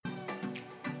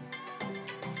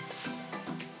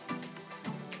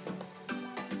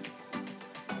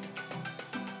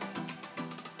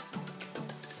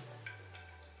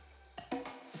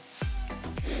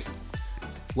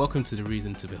Welcome to the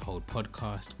Reason to Behold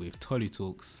podcast with Tolu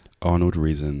Talks, Arnold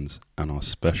Reasons, and our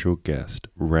special guest,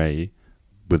 Ray,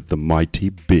 with the mighty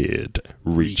beard,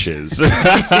 Reaches. Say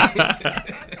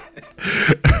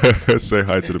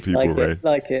hi to the people, Ray.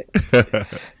 Like it.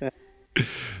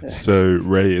 So,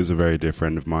 Ray is a very dear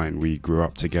friend of mine. We grew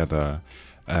up together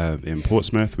in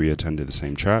Portsmouth. We attended the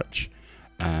same church.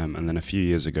 And then a few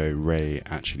years ago, Ray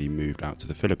actually moved out to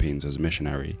the Philippines as a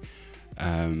missionary.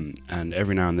 And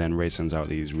every now and then Ray sends out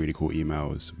these really cool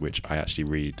emails, which I actually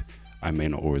read. I may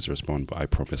not always respond, but I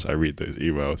promise I read those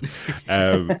emails.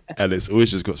 And it's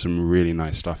always just got some really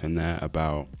nice stuff in there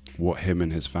about what him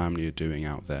and his family are doing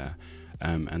out there,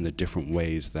 and the different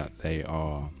ways that they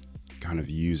are kind of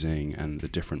using, and the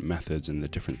different methods and the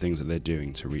different things that they're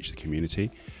doing to reach the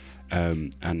community.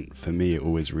 And for me, it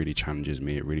always really challenges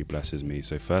me. It really blesses me.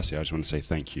 So firstly, I just want to say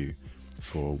thank you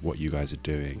for what you guys are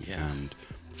doing. Yeah. And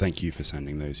thank you for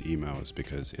sending those emails,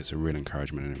 because it's a real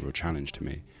encouragement and a real challenge to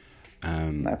me.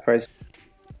 My praise.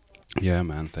 Yeah,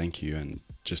 man, thank you. And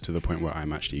just to the point where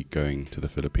I'm actually going to the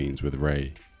Philippines with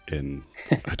Ray in,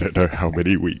 I don't know how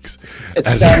many weeks.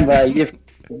 It's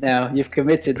done, you've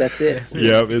committed, that's it.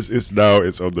 Yeah, it's now,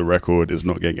 it's on the record. It's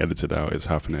not getting edited out, it's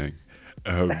happening.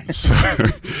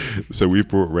 So we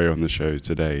brought Ray on the show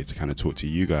today to kind of talk to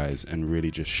you guys and really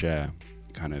just share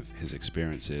kind of his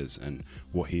experiences and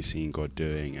what he's seen God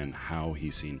doing and how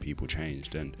he's seen people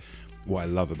changed. And what I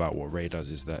love about what Ray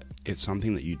does is that it's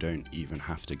something that you don't even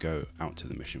have to go out to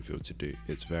the mission field to do.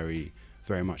 It's very,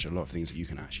 very much a lot of things that you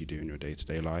can actually do in your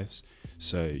day-to-day lives.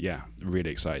 So yeah,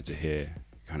 really excited to hear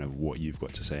kind of what you've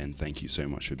got to say, and thank you so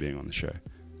much for being on the show.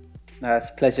 No, it's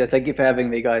a pleasure. Thank you for having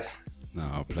me, guys. No,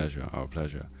 our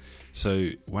pleasure. So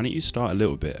why don't you start a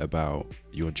little bit about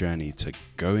your journey to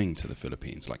going to the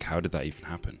Philippines? Like, how did that even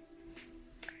happen?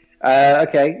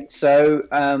 Okay, so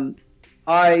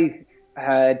I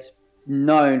had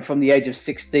known from the age of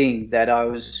 16 that I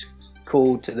was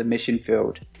called to the mission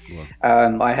field.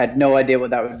 Wow. I had no idea what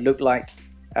that would look like.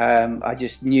 I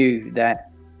just knew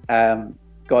that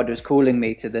God was calling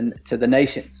me to the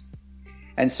nations.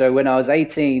 And so when I was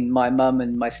 18, my mum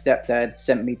and my stepdad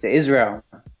sent me to Israel.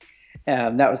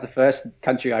 That was the first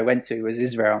country I went to, was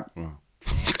Israel. Wow.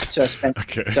 So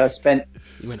I spent.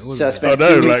 You went all So I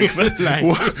the way. spent. Oh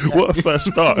no! What a first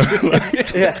start!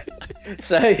 Yeah.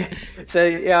 So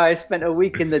yeah, I spent a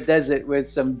week in the desert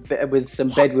with some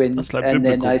Bedouins, like and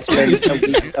then I spent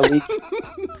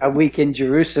a week in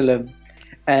Jerusalem,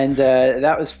 and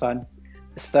that was fun.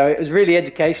 So it was really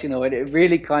educational, and it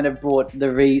really kind of brought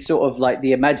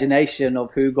the imagination of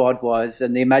who God was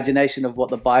and the imagination of what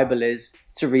the Bible is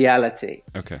to reality.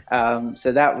 Okay.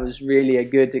 So that was really a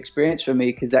good experience for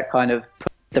me, because that kind of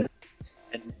put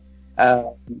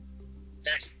the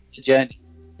journey.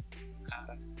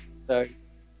 And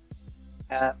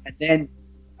then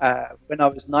when I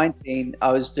was 19,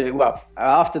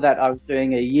 after that I was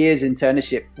doing a year's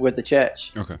internship with the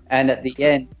church. Okay. And at the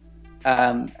end,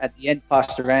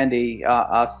 Pastor Randy,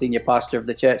 our senior pastor of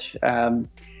the church,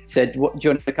 said, "Do you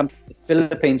want to come to the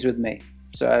Philippines with me?"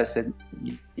 So I said,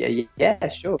 "Yeah,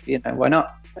 sure. Why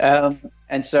not?"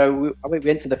 And so we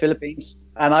went to the Philippines,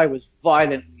 and I was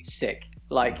violently sick,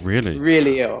 like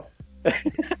really ill.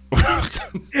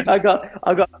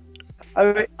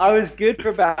 I was good for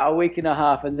about a week and a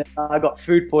half, and then I got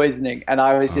food poisoning, and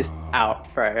I was just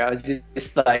out, bro. I was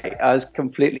just like, I was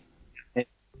completely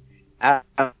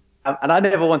out. And I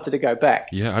never wanted to go back.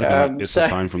 Yeah, I don't know. It's a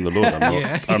sign from the Lord.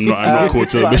 I'm not called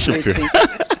to a mission field.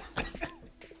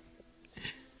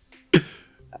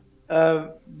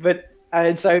 I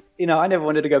never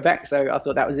wanted to go back, so I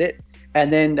thought that was it.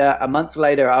 And then a month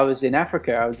later, I was in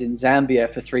Africa. I was in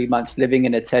Zambia for 3 months, living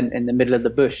in a tent in the middle of the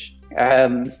bush.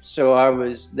 So I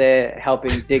was there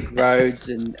helping dig roads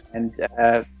and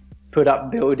put up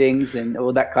buildings and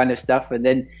all that kind of stuff. And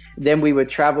then we would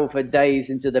travel for days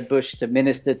into the bush to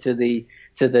minister to the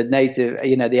native,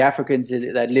 the Africans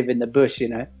that live in the bush,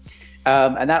 and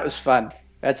that was fun.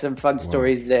 I had some fun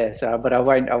stories there. But I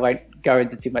won't go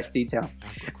into too much detail.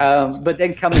 But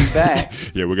then coming back,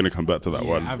 yeah, we're going to come back to that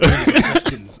one. I have really good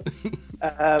questions.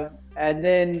 and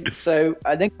then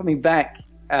coming back,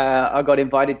 I got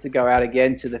invited to go out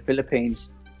again to the Philippines,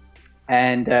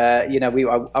 and I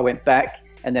went back,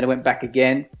 and then I went back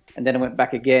again. And then I went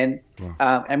back again.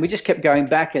 Wow. And we just kept going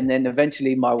back. And then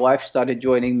eventually my wife started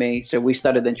joining me. So we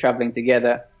started then traveling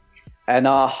together. And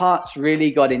our hearts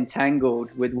really got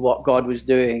entangled with what God was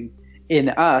doing in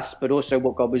us, but also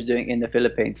what God was doing in the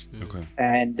Philippines. Okay.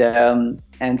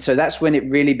 And so that's when it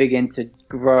really began to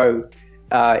grow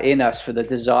in us for the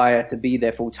desire to be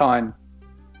there full time.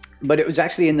 But it was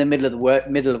actually in the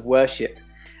middle of worship.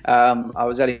 I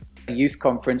was at youth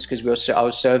conference because I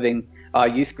was serving our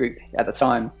youth group at the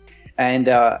time, and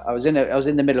I was in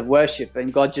the middle of worship,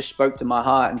 and God just spoke to my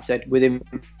heart and said, within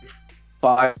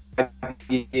 5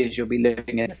 years you'll be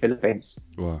living in the Philippines.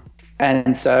 Wow.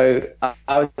 And so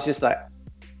I was just like,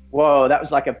 whoa, that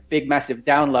was like a big, massive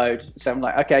download. So I'm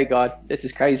like, okay, God, this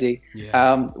is crazy.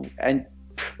 Yeah. And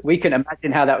we couldn't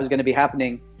imagine how that was going to be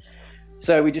happening.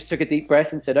 So we just took a deep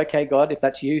breath and said, okay, God, if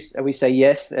that's you, we say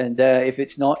yes. And if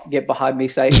it's not, get behind me,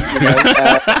 Satan.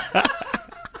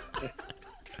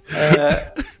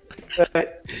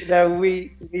 But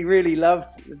we really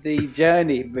loved the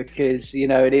journey because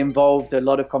it involved a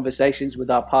lot of conversations with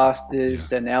our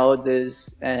pastors and elders,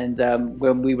 and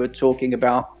when we were talking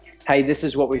about, hey, this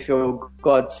is what we feel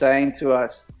God's saying to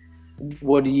us,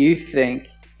 what do you think?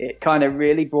 It kind of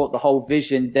really brought the whole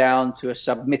vision down to a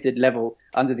submitted level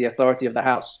under the authority of the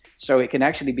house, so it can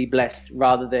actually be blessed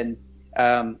rather than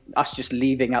us just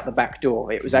leaving out the back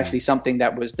door. It was actually something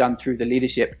that was done through the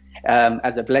leadership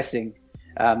as a blessing.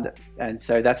 And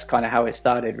so that's kind of how it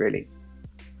started, really.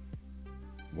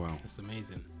 Wow. That's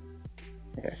amazing.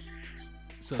 Yeah.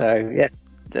 So yeah,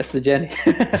 that's the journey.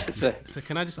 So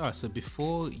can I just ask, so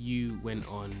before you went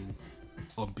on,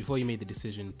 or before you made the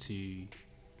decision to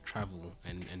travel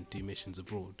and do missions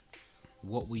abroad,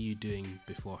 what were you doing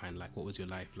beforehand? Like, what was your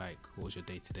life like? What was your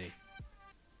day to day?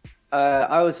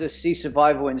 I was a sea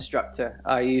survival instructor.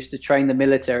 I used to train the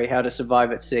military how to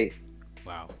survive at sea.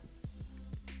 Wow.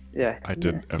 Yeah. I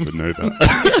didn't ever know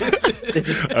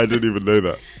that. I didn't even know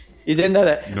that. You didn't know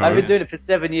that? No. I've been doing it for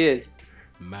 7 years.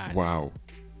 Man. Wow.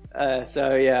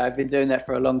 So yeah, I've been doing that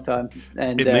for a long time.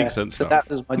 And It makes sense so now. that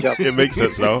was my job. It makes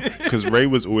sense now, because Ray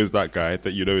was always that guy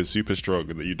that is super strong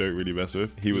and that you don't really mess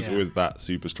with. He was Yeah. always that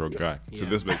super strong guy. So Yeah.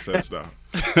 this makes sense now.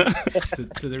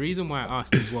 So the reason why I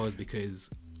asked as well is because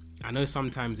I know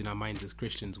sometimes in our minds as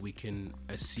Christians we can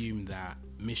assume that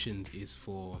missions is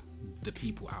for the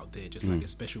people out there, just like a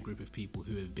special group of people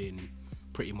who have been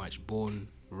pretty much born,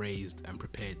 raised and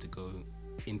prepared to go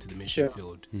into the mission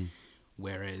field.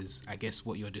 Whereas I guess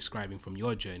what you're describing from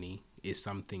your journey is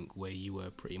something where you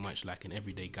were pretty much like an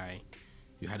everyday guy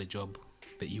who had a job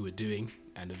that you were doing,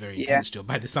 and a very intense job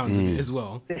by the sounds of it as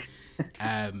well.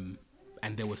 And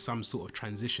there was some sort of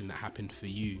transition that happened for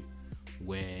you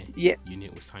where you knew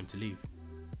it was time to leave.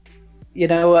 You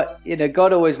know what?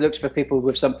 God always looks for people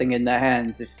with something in their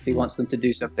hands if he wants them to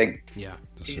do something. Yeah.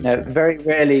 That's so true.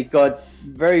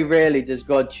 Very rarely does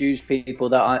God choose people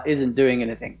that isn't doing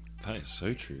anything. That is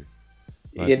so true.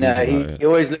 He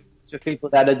always looks for people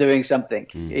that are doing something.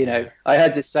 I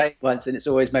heard this saying once, and it's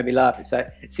always made me laugh. It's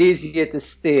like, it's easier to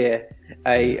steer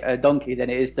a donkey than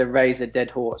it is to raise a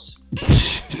dead horse.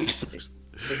 It's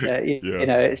you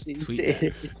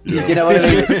know what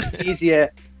I mean? It's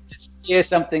easier to steer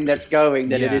something that's going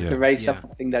than it is to raise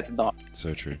something that's not.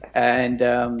 So true. And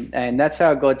that's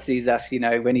how God sees us.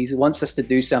 When he wants us to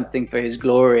do something for his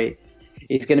glory,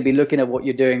 he's going to be looking at what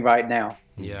you're doing right now.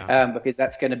 Because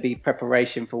that's going to be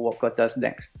preparation for what God does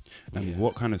next. And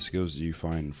what kind of skills do you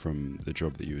find from the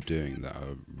job that you were doing that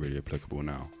are really applicable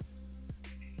now?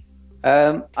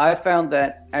 I found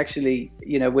that actually,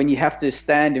 when you have to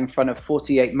stand in front of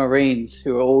 48 Marines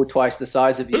who are all twice the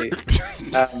size of you,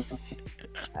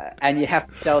 and you have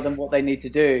to tell them what they need to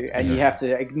do, and you have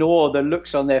to ignore the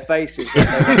looks on their faces.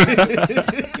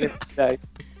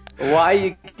 Why are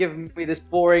you giving me this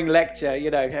boring lecture?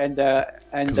 And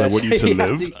because I want you to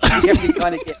live. You have to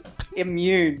kind of get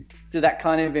immune to that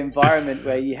kind of environment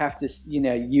where you have to,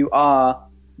 you are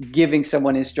giving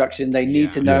someone instruction. They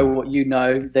need to know what you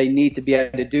know. They need to be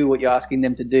able to do what you're asking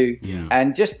them to do.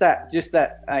 And just that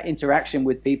interaction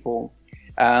with people,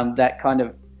 that kind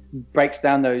of breaks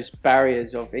down those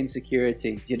barriers of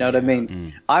insecurity. Do you know what I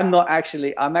mean? I'm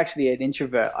actually an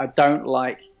introvert. I don't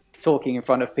like talking in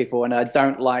front of people, and I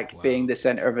don't like being the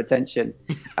center of attention.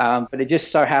 But it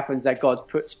just so happens that God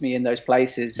puts me in those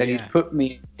places, and He's put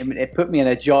me in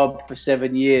a job for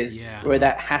 7 years where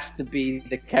that has to be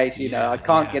the case. I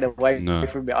can't get away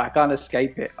from it. I can't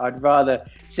escape it. I'd rather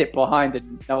sit behind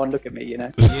and no one look at me.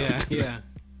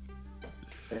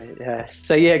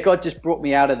 So God just brought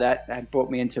me out of that and brought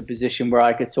me into a position where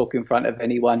I could talk in front of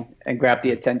anyone and grab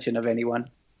the attention of anyone,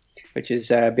 which has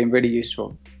been really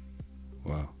useful.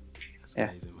 Wow. That's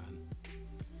amazing, man.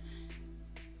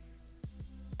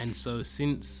 And so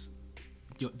since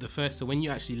so when you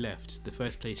actually left, the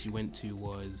first place you went to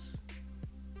was?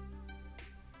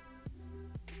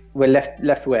 We're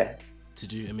left where? To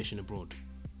do a mission abroad.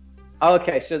 Oh,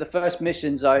 okay. So the first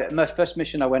mission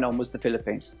I went on was the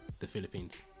Philippines. The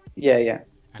Philippines. Yeah.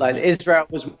 Like Israel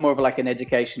was more of like an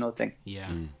educational thing.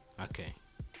 Yeah. Okay.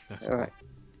 That's all right.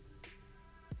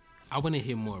 I want to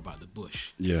hear more about the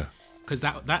bush, Yeah, because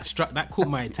that caught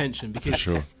my attention, because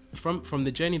for sure. from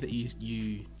the journey that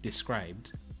you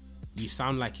described, you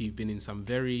sound like you've been in some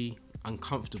very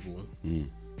uncomfortable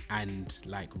and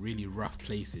like really rough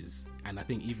places. And I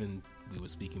think even we were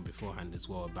speaking beforehand as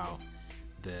well about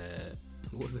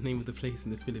what was the name of the place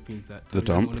in the Philippines that The Tony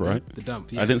doesn't dump, wanna right? go? The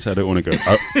dump. Yeah. I didn't say I don't want to go.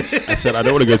 I said I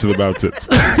don't want to go to the mountains.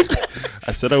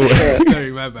 I said I want.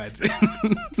 Sorry, my bad.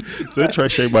 Don't try to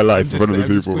shame my life in front of the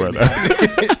I'm just people right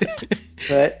putting now. it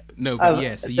But No, but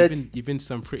yeah. So you've been to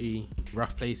some pretty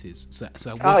rough places. So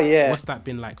what's that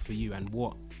been like for you, and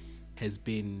what has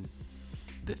been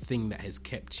the thing that has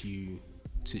kept you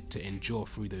to endure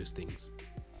through those things,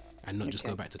 and not just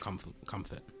go back to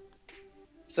comfort?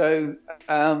 So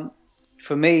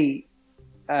for me,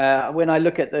 when I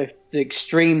look at the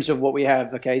extremes of what we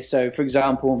have, okay, so for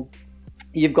example,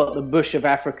 you've got the bush of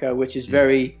Africa, which is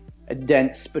very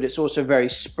dense, but it's also very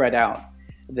spread out.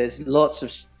 There's lots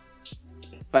of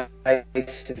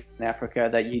space in Africa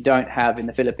that you don't have in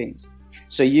the Philippines.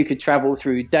 So you could travel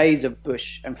through days of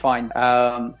bush and find,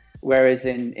 whereas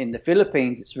in the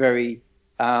Philippines, it's very,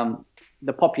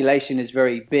 the population is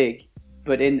very big,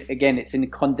 but it's in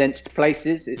condensed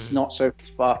places. It's not so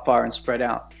far and spread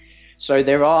out. So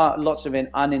there are lots of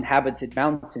uninhabited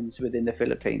mountains within the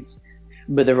Philippines,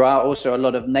 but there are also a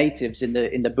lot of natives in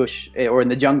the bush or in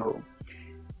the jungle.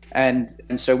 And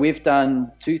so we've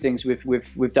done two things.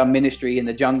 We've done ministry in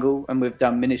the jungle, and we've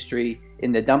done ministry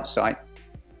in the dump site.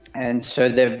 And so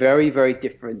they're very, very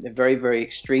different. They're very, very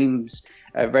extremes,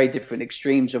 very different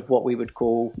extremes of what we would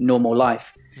call normal life.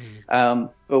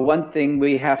 But one thing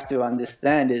we have to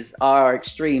understand is our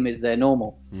extreme is their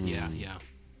normal. Yeah.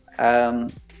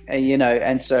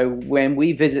 And so when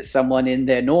we visit someone in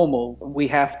their normal, we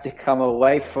have to come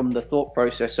away from the thought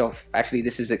process of actually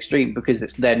this is extreme because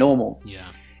it's their normal. Yeah.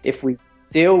 If we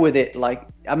deal with it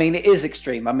it is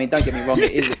extreme. I mean, don't get me wrong,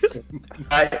 it is extreme.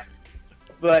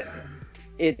 But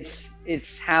it's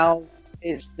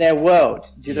their world.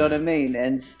 Do you know what I mean?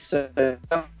 And so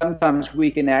sometimes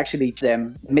we can actually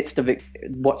them midst of it,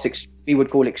 we would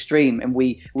call extreme, and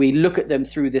we look at them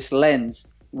through this lens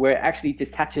where it actually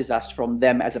detaches us from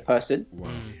them as a person.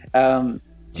 Wow.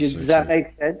 Does that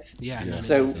make sense? Yeah. Yeah.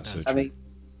 So I mean,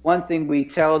 one thing we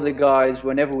tell the guys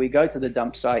whenever we go to the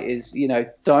dump site is,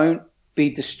 don't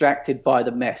be distracted by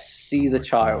the mess. See the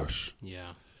child. Gosh.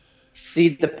 Yeah. See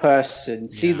the person.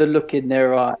 See the look in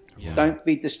their eye. Yeah. Don't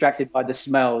be distracted by the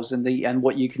smells and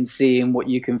what you can see and what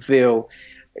you can feel.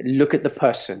 Look at the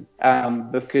person,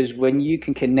 because when you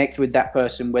can connect with that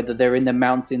person, whether they're in the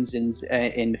mountains in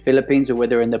the Philippines or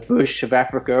whether in the bush of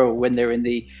Africa or when they're in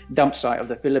the dump site of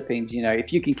the Philippines,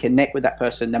 if you can connect with that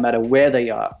person, no matter where they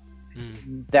are,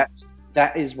 that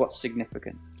is what's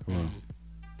significant. Wow.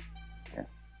 Yeah.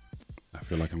 I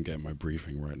feel like I'm getting my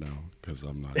briefing right now because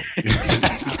I'm like.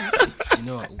 You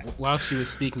know what? Whilst you were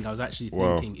speaking, I was actually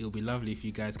thinking it would be lovely if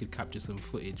you guys could capture some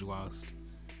footage whilst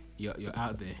you're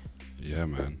out there. Yeah,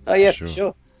 man. Oh yeah, for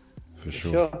sure.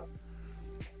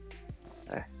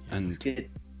 And Good.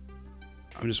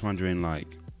 I'm just wondering,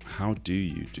 how do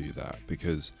you do that?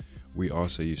 Because we are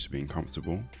so used to being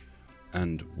comfortable.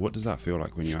 And what does that feel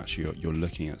like when you're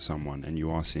looking at someone and you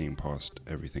are seeing past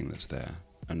everything that's there?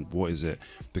 And what is it?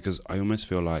 Because I almost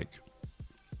feel like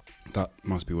that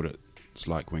must be what it's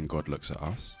like when God looks at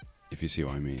us, if you see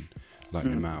what I mean. No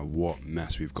matter what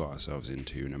mess we've got ourselves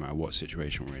into, no matter what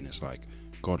situation we're in, it's like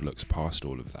God looks past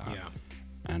all of that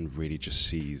and really just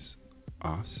sees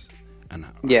us. And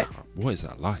what is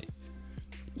that like?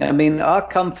 I mean, our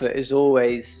comfort is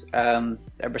always a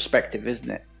perspective, isn't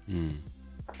it?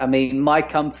 I mean, my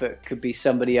comfort could be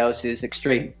somebody else's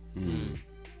extreme.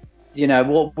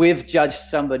 What we've judged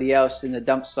somebody else in the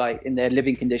dump site in their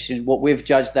living condition, what we've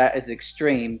judged that as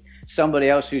extreme, somebody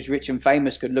else who's rich and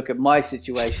famous could look at my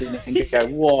situation and go,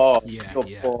 whoa, you're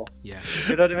poor. Yeah.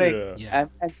 You know what I mean? Yeah.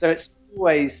 And so it's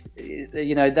always,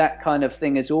 that kind of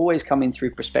thing is always coming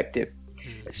through perspective.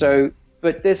 So,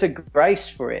 but there's a grace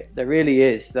for it. There really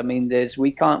is. I mean,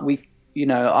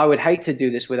 I would hate to do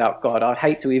this without God. I'd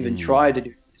hate to even try to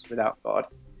do this without God.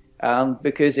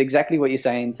 Because exactly what you're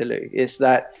saying, Tolu, is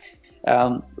that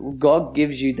God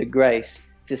gives you the grace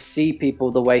to see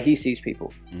people the way he sees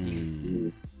people.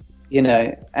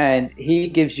 And he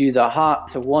gives you the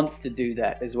heart to want to do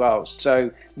that as well.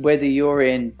 So whether you're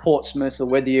in Portsmouth or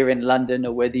whether you're in London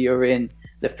or whether you're in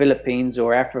the Philippines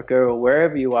or Africa or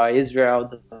wherever you are, Israel,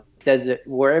 the desert,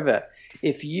 wherever,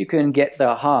 if you can get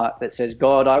the heart that says,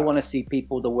 God, I want to see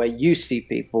people the way you see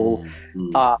people,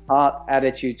 our heart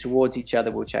attitude towards each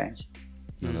other will change.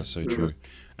 No, that's so true.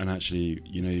 And actually,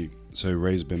 so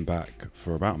Ray's been back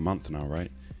for about a month now,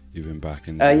 right? You've been back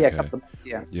in the Yeah, UK. a couple of months,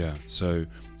 yeah. Yeah. So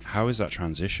how is that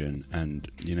transition? And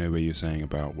you know, where you're saying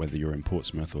about whether you're in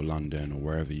Portsmouth or London or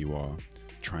wherever you are,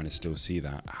 trying to still see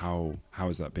that, how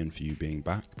has that been for you being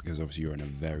back? Because obviously you're in a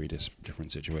very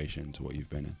different situation to what you've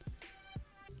been in.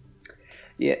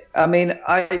 Yeah, I mean,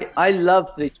 I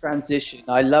love the transition.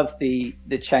 I love the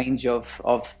change of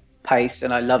pace,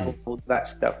 and I love all that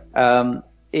stuff.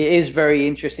 It is very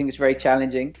interesting. It's very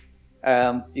challenging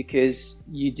because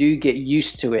you do get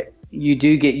used to it. You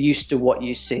do get used to what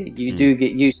you see. You do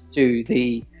get used to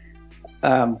the,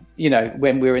 you know,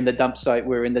 when we're in the dump site,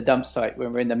 we're in the dump site.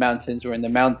 When we're in the mountains, we're in the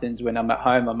mountains. When I'm at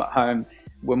home, I'm at home.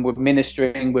 When we're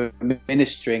ministering,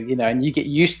 you know, and you get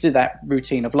used to that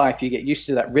routine of life. You get used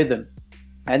to that rhythm.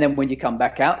 And then when you come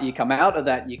out of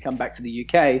that, you come back to the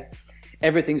UK,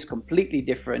 everything's completely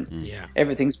different. Yeah.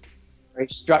 Everything's very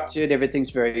structured,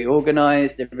 everything's very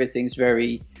organized, everything's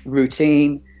very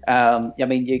routine. I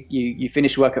mean, you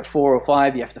finish work at 4 or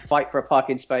 5, you have to fight for a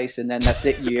parking space, and then that's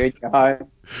it, you're in your home,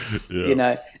 you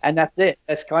know, and that's it.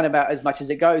 That's kind of about as much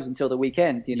as it goes until the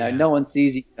weekend, you know, no one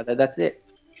sees each other, that's it.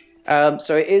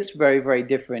 So it is very, very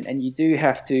different, and you do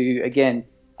have to, again,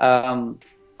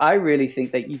 I really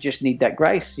think that you just need that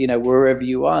grace, you know, wherever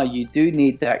you are. You do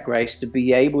need that grace to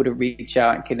be able to reach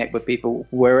out and connect with people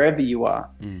wherever you are,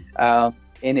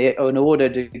 in order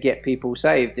to get people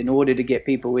saved, in order to get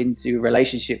people into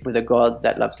relationship with a God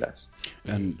that loves us.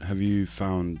 And have you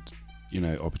found, you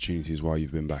know, opportunities while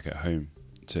you've been back at home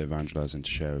to evangelize and to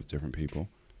share with different people?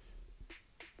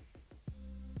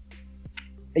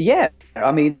 Yeah,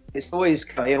 I mean, it's always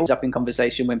up in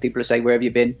conversation when people say, "Where have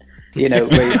you been?" You know,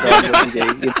 where you from, what you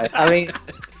do. You know, I mean,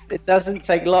 it doesn't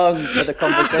take long for the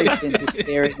conversation to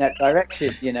steer in that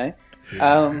direction. You know,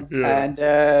 and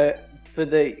for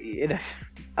the, you know,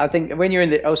 I think when you're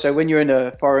in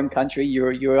a foreign country,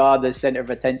 you are the center of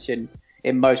attention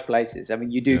in most places. I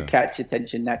mean, you do catch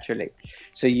attention naturally,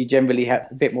 so you generally have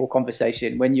a bit more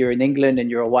conversation. When you're in England and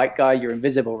you're a white guy, you're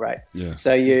invisible, right? Yeah.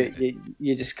 So you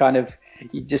just kind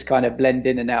of blend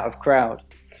in and out of crowd.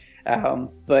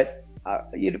 But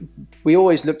you know, we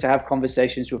always look to have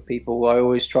conversations with people. I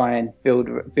always try and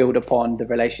build upon the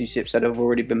relationships that have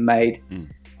already been made,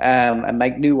 and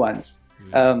make new ones.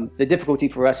 The difficulty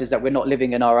for us is that we're not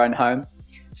living in our own home.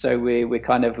 So we're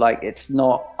kind of like, it's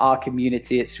not our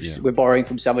community, we're borrowing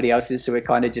from somebody else's, so we're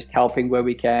kind of just helping where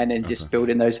we can and just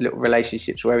building those little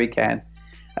relationships where we can.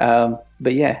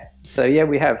 But yeah, so yeah,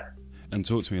 we have. And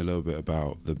talk to me a little bit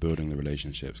about the building the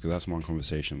relationships, because that's one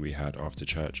conversation we had after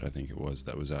church, I think it was,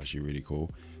 that was actually really cool.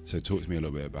 So talk to me a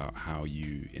little bit about how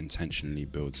you intentionally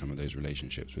build some of those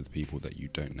relationships with people that you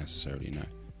don't necessarily know.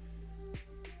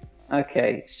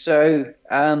 Okay, so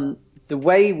the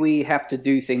way we have to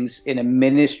do things in a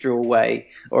ministerial way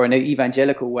or in an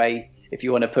evangelical way, if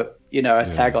you want to put, you know, a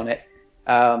tag on it,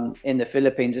 in the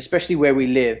Philippines, especially where we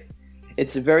live,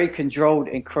 it's a very controlled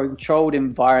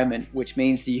environment, which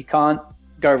means that you can't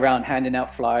go around handing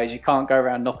out flyers. You can't go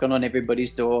around knocking on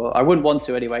everybody's door. I wouldn't want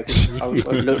to anyway, because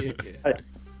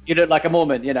you look like a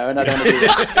Mormon, you know, and I don't want to do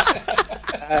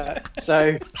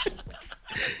that.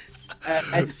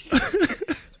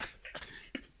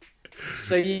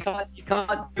 So you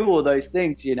can't do all those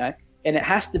things, you know, and it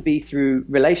has to be through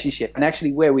relationship. And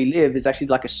actually where we live is actually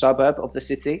like a suburb of the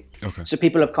city. Okay. So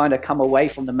people have kind of come away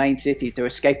from the main city to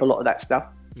escape a lot of that stuff.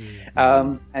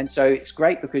 And so it's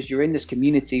great because you're in this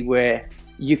community where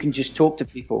you can just talk to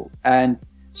people. And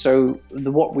so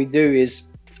what we do is,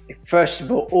 first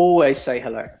of all, always say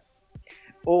hello.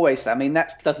 Always. I mean,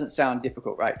 that doesn't sound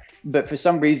difficult, right? But for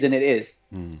some reason it is.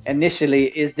 Initially,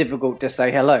 it is difficult to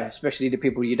say hello, especially to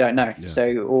people you don't know. Yeah.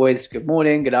 So always good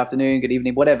morning, good afternoon, good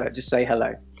evening, whatever. Just say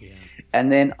hello. Yeah.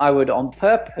 And then I would on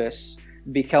purpose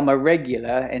become a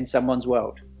regular in someone's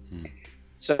world.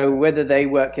 So whether they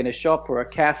work in a shop or a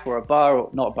cafe or a bar, or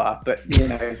not a bar, but you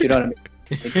know, you know what I mean?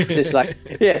 It's just like,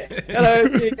 yeah, hello,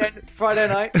 see you again, Friday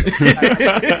night.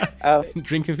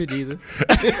 Drinking for Jesus.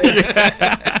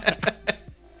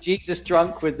 Jesus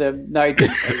drunk with them. No, he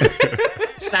didn't.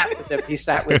 He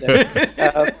sat with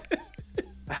them.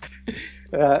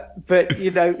 But, you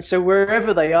know, so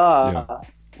wherever they are,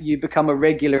 you become a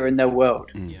regular in their world.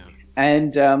 Yeah.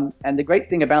 And the great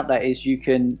thing about that is you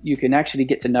can actually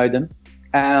get to know them.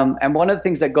 And one of the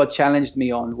things that God challenged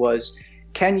me on was,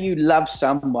 can you love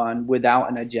someone without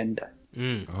an agenda?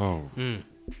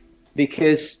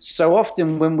 Because so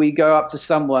often when we go up to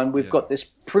someone, we've got this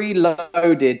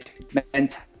preloaded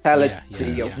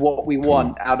mentality of what we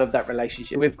want out of that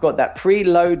relationship. We've got that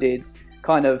preloaded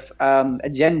kind of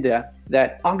agenda that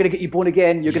I'm going to get you born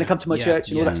again, you're going to come to my church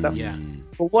and all that stuff. Yeah.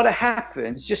 But what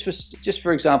happens, just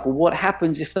for example, what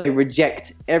happens if they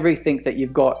reject everything that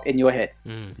you've got in your head?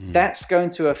 That's going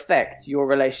to affect your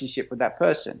relationship with that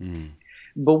person.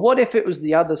 But what if it was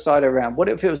the other side around? What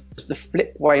if it was the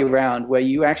flip way around, where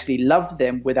you actually loved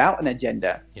them without an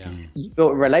agenda? You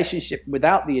built a relationship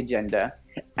without the agenda,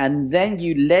 and then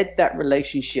you led that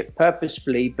relationship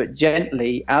purposefully but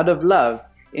gently out of love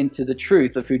into the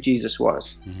truth of who Jesus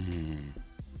was.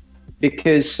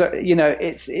 Because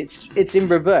it's in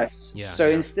reverse.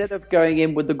 Instead of going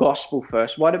in with the gospel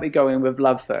first, why don't we go in with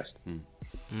love first?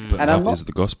 But love is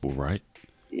the gospel, right?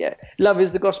 Yeah, love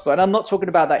is the gospel, and I'm not talking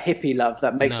about that hippie love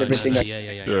that makes everything.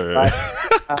 Right?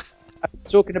 I'm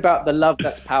talking about the love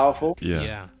that's powerful.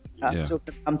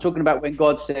 I'm talking about when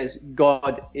God says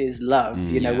God is love.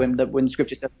 When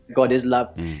Scripture says God is love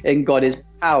and God is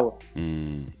power.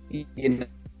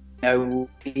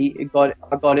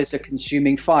 God is a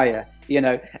consuming fire.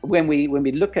 When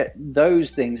we look at those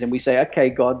things and we say, okay,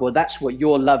 God, well, that's what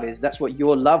your love is. That's what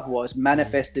your love was,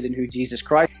 manifested in who Jesus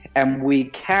Christ. And we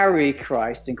carry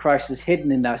Christ, and Christ is hidden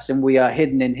in us, and we are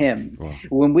hidden in him. Wow.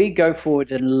 When we go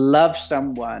forward and love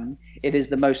someone, it is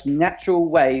the most natural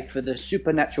way for the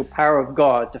supernatural power of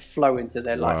God to flow into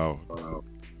their life. Wow.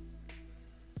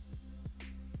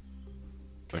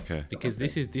 Okay. Because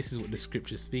this is what the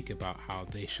scriptures speak about, how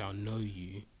they shall know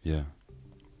you.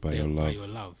 By your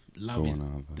love. Love is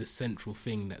the central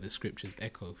thing that the scriptures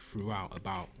echo throughout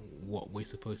about what we're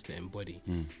supposed to embody.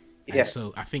 And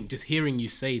so I think just hearing you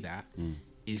say that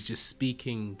is just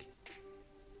speaking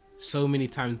so many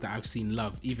times that I've seen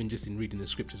love, even just in reading the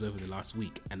scriptures over the last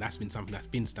week, and that's been something that's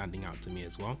been standing out to me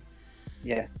as well.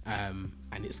 And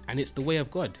it's the way of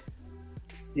God.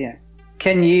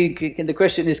 The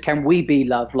question is, can we be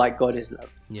love like God is love?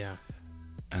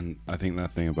 And I think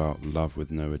that thing about love with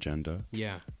no agenda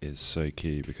is so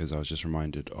key, because I was just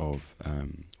reminded of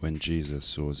when Jesus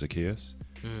saw Zacchaeus,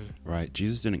 right?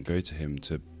 Jesus didn't go to him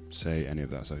to say any of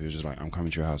that stuff. He was just like, I'm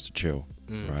coming to your house to chill,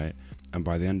 right? And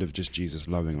by the end of just Jesus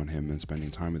loving on him and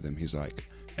spending time with him, he's like,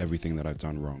 everything that I've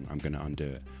done wrong, I'm going to undo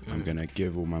it. I'm going to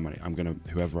give all my money.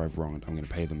 Whoever I've wronged, I'm going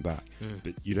to pay them back.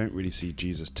 But you don't really see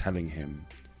Jesus telling him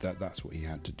that that's what he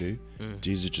had to do.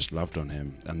 Jesus just loved on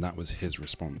him, and that was his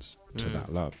response to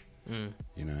that love.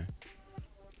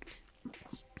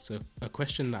 So a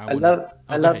question that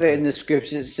I love it in the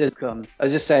scriptures. It says, I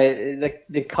was just saying,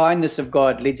 the kindness of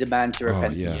God leads a man to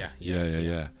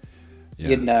repentance.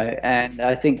 And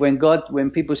I think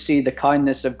when people see the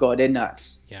kindness of God in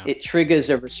us, it triggers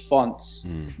a response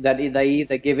that they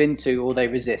either give into or they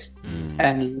resist.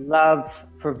 And love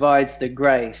provides the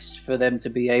grace for them to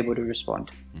be able to respond.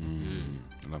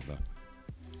 I love that.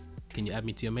 Can you add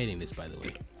me to your mailing list, by the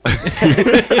way?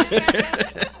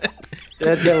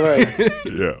 Don't worry.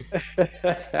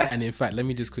 And in fact, let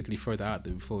me just quickly throw that out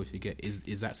there before we forget.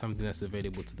 Is that something that's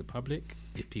available to the public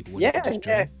if people want to just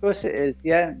join? Yeah, of course it is.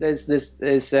 Yeah, there's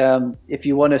if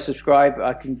you want to subscribe,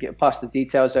 I can pass the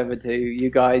details over to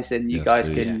you guys, and you guys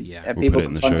please. Can we'll people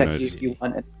can contact you if you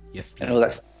want it. Yes, please. And all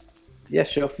that. Yeah,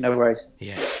 sure, no worries.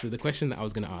 Yeah. So the question that I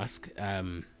was going to ask,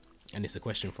 and it's a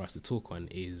question for us to talk on,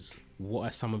 is what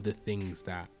are some of the things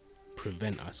that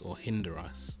prevent us or hinder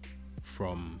us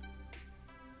from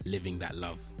living that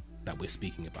love that we're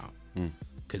speaking about?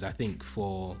 Because I think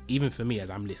even for me, as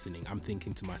I'm listening, I'm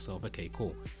thinking to myself, okay,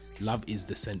 cool, love is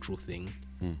the central thing.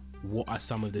 What are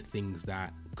some of the things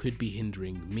that could be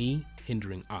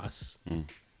hindering us,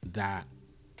 that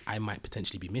I might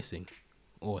potentially be missing,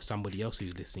 or somebody else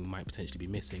who's listening might potentially be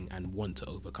missing and want to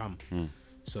overcome?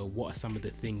 So what are some of the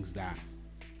things that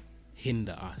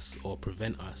hinder us or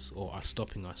prevent us or are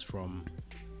stopping us from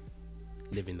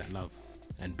living that love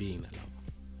and being that love?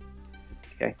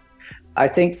 Okay. I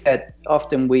think that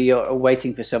often we are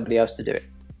waiting for somebody else to do it.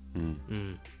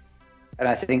 And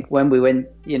I think when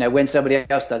somebody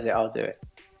else does it, I'll do it.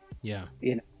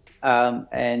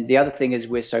 And the other thing is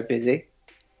we're so busy.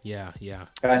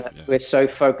 We're so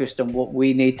focused on what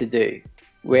we need to do,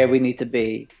 where we need to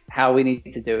be, how we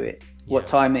need to do it, what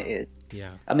time it is.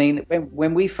 I mean,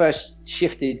 when we first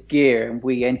shifted gear and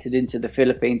we entered into the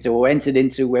Philippines, or entered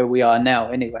into where we are now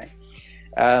anyway,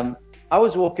 I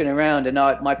was walking around, and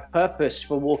my purpose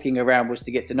for walking around was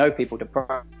to get to know people, to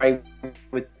pray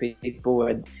with people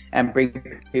and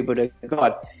bring people to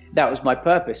God. That was my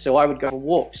purpose. So I would go for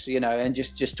walks, and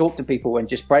just talk to people and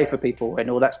just pray for people and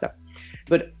all that stuff.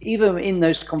 But even in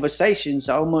those conversations,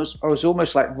 I was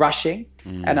almost like rushing,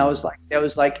 and I was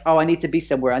like, oh, I need to be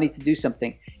somewhere. I need to do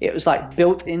something. It was like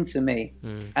built into me.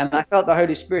 And I felt the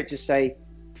Holy Spirit just say,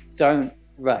 don't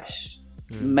rush.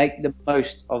 make the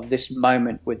most of this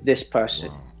moment with this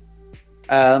person.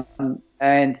 Wow.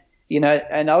 And you know,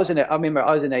 and I remember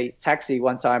I was in a taxi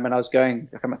one time, and I can't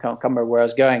remember where I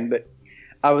was going, but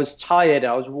I was tired,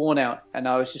 I was worn out, and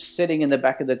I was just sitting in the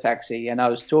back of the taxi, and I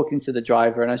was talking to the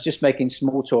driver, and I was just making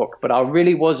small talk, but I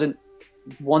really wasn't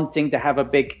wanting to have a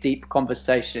big, deep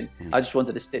conversation. I just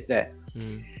wanted to sit there.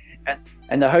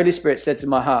 And the Holy Spirit said to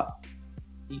my heart,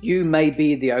 you may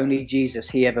be the only Jesus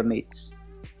he ever meets.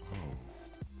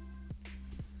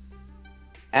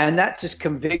 And that just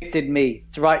convicted me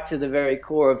right to the very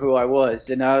core of who I was.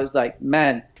 And I was like,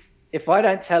 man, if I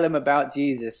don't tell him about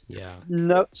Jesus,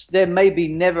 no, there may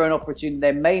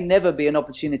never be an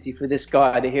opportunity for this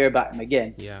guy to hear about him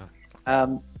again.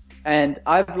 And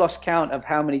I've lost count of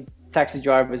how many taxi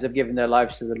drivers have given their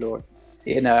lives to the Lord.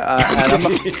 You know, and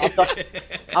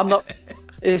I'm not.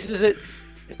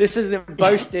 This isn't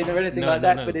boasting or anything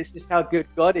but it's just how good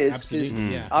God is.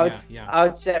 Absolutely, I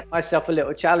would set myself a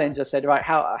little challenge. I said, right,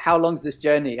 how long's this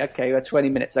journey? Okay, well, 20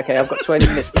 minutes. Okay, I've got 20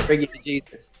 minutes to bring you to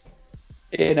Jesus.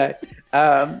 You know,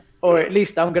 or at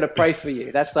least I'm going to pray for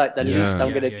you. That's like the least I'm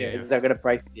going to do. Is I'm going to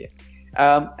pray for you.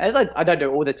 And I don't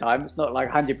do it all the time. It's not like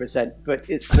 100%, but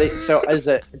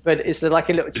it's like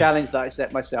a little challenge that I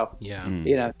set myself.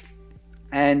 You know,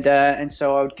 and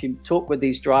so I would talk with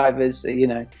these drivers, you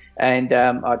know, and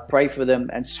I'd pray for them,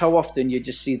 and so often you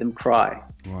just see them cry.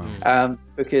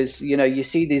 Because you know, you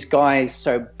see these guys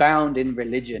so bound in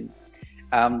religion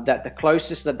that the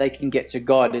closest that they can get to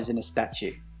God is in a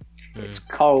statue. It's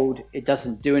cold, it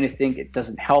doesn't do anything, it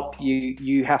doesn't help you.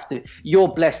 You're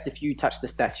blessed if you touch the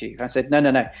statue. I said,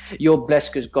 no, you're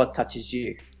blessed because God touches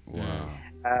you.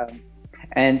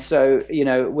 And so, you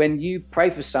know, when you pray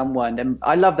for someone, and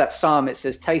I love that psalm, it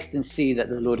says, taste and see that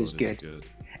the Lord is good.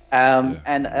 And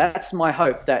that's my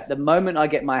hope, that the moment I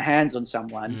get my hands on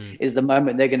someone is the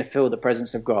moment they're going to feel the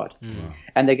presence of God.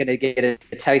 And they're going to get a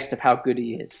taste of how good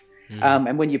he is.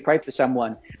 And when you pray for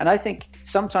someone, and I think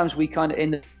sometimes we kind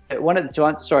of, one of the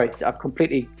times, sorry, I've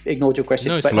completely ignored your question.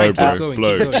 No, flow, bro,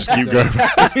 flow. Just keep going.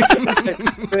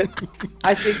 But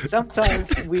I think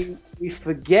sometimes we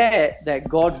forget that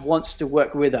God wants to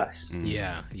work with us.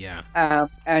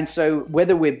 And so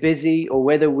whether we're busy or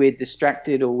whether we're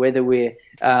distracted or whether we're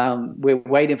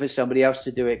waiting for somebody else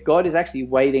to do it, God is actually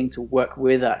waiting to work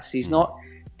with us. He's not.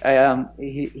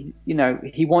 He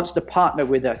wants to partner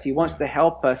with us. He wants to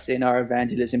help us in our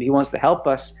evangelism. He wants to help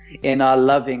us in our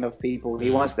loving of people. He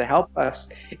wants to help us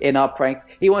in our praying.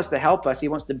 He wants to help us. He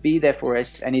wants to be there for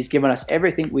us, and he's given us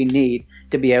everything we need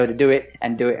to be able to do it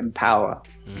and do it in power.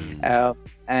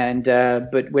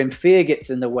 But when fear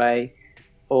gets in the way,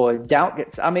 or doubt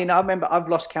gets, I remember I've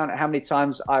lost count of how many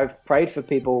times I've prayed for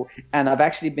people, and I've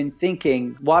actually been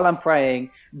thinking while I'm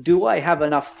praying, do I have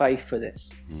enough faith for this?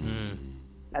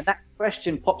 And that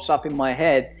question pops up in my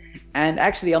head, and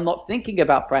actually I'm not thinking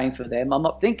about praying for them. I'm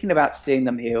not thinking about seeing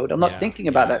them healed. I'm not thinking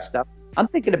about that stuff. I'm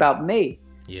thinking about me.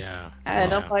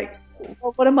 And I'm like,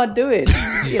 well, what am I doing?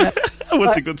 You know,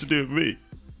 what's it got to do with me?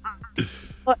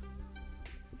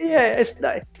 It's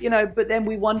like, you know, but then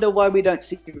we wonder why we don't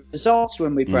see results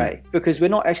when we pray, because we're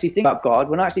not actually thinking about God.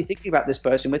 We're not actually thinking about this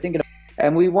person. We're thinking,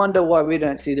 and we wonder why we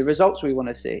don't see the results we want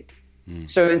to see.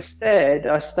 So instead,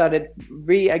 I started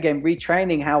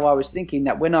retraining how I was thinking,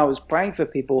 that when I was praying for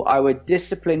people, I would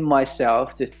discipline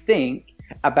myself to think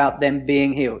about them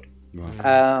being healed.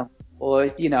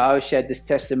 Or, you know, I shared this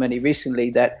testimony recently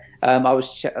that I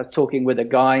was talking with a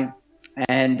guy,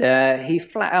 and he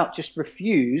flat out just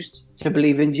refused to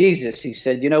believe in Jesus. He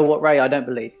said, you know what, Ray, I don't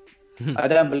believe. I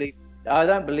don't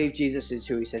believe Jesus is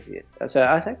who he says he is. So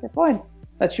I said, okay, fine,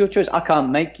 that's your choice. I can't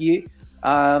make you.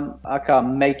 I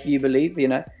can't make you believe, you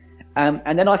know.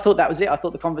 And then I thought that was it. I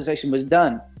thought the conversation was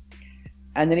done.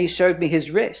 And then he showed me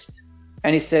his wrist,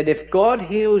 and he said, if God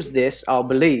heals this, I'll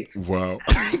believe. Wow.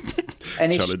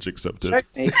 And challenge accepted.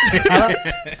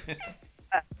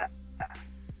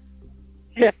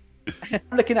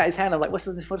 I'm looking at his hand. I'm like, what's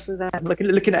his hand? I'm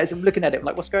looking at it. I'm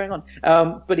like, what's going on?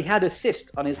 But he had a cyst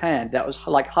on his hand that was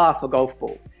like half a golf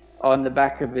ball on the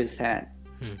back of his hand,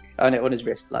 on his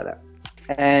wrist, like that.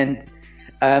 And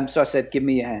so I said, give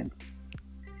me your hand.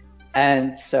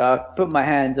 And so I put my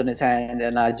hand on his hand,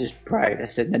 and I just prayed. I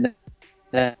said, in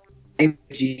the name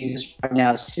of Jesus, right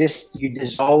now, cyst, you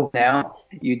dissolve now,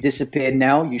 you disappear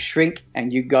now, you shrink,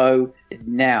 and you go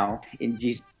now in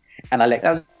Jesus. And I let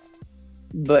that.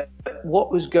 But what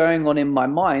was going on in my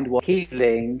mind was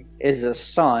healing is a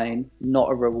sign, not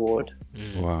a reward.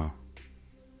 Wow.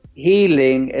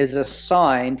 Healing is a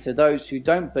sign to those who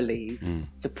don't believe,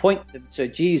 to point them to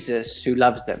Jesus, who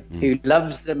loves them, who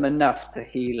loves them enough to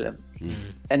heal them.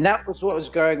 And that was what was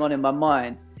going on in my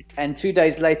mind. And 2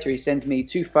 days later, he sends me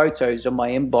 2 photos on my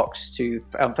inbox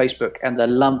on Facebook, and the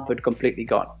lump had completely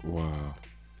gone. Wow.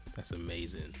 That's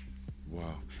amazing.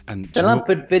 Wow. And The lump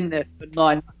had been there for 9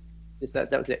 months.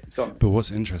 That was it. It's gone. But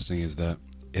what's interesting is that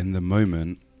in the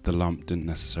moment, the lump didn't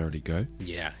necessarily go.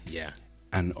 Yeah, yeah.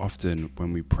 And often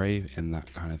when we pray in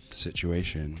that kind of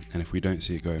situation, and if we don't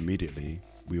see it go immediately,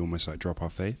 we almost like drop our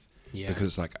faith. Yeah. Because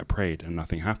it's like I prayed and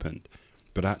nothing happened.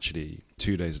 But actually,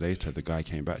 2 days later, the guy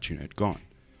came back to you and it had gone.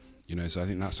 You know, so I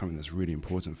think that's something that's really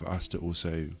important for us to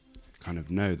also kind of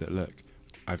know that, look,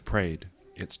 I've prayed,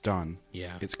 it's done,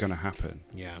 Yeah. it's going to happen.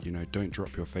 Yeah. You know, don't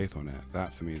drop your faith on it.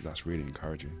 That, for me, that's really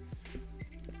encouraging.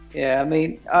 Yeah, I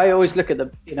mean, I always look at I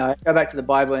go back to the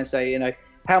Bible and say,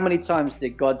 how many times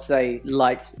did God say,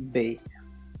 light be?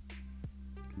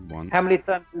 Once. How many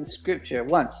times in Scripture?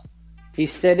 Once. He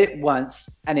said it once,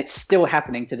 and it's still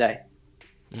happening today.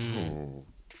 Oh,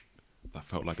 that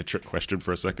felt like a trick question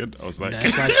for a second. I was like...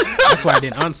 That's why I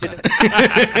didn't answer.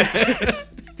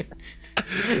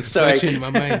 Sorry. Searching in my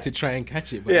mind to try and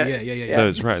catch it. But yeah. No,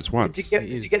 it's right. It's once. Did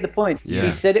you get the point? Yeah.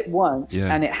 He said it once,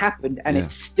 Yeah. and it happened, and Yeah.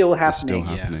 it's still It's still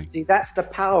happening. happening. See, that's the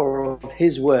power of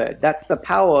his word. That's the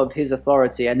power of his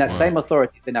authority, and that Wow. same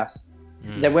authority is in us.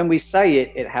 That when we say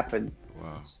it, it happens.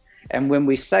 Wow. And when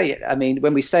we say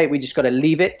it, we just got to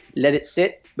leave it, let it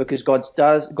sit, because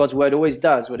God's word always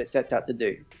does what it sets out to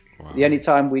do. Wow. The only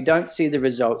time we don't see the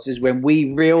results is when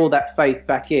we reel that faith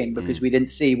back in because we didn't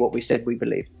see what we said we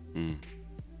believed. Mm.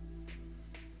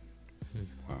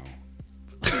 Wow.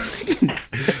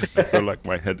 I feel like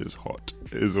my head is hot,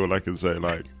 is all I can say.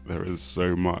 Like, there is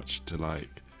so much to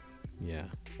like, Yeah.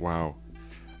 wow.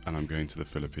 And I'm going to the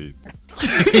Philippines.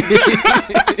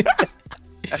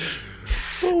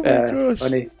 Oh my gosh.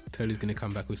 Funny. Tony's gonna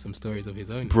come back with some stories of his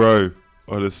own. Bro,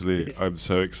 honestly, I'm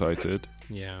so excited.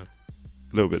 Yeah.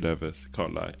 A little bit nervous,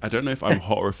 can't lie. I don't know if I'm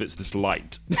hot or if it's this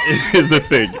light is the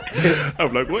thing.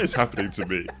 I'm like, what is happening to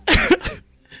me?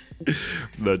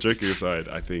 No, joking aside,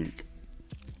 I think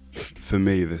for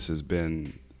me this has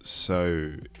been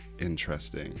so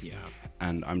interesting. Yeah.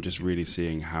 And I'm just really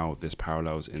seeing how this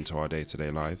parallels into our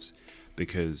day-to-day lives,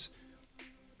 because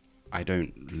I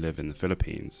don't live in the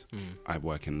Philippines. I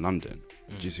work in London.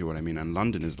 Do you see what I mean? And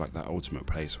London is like that ultimate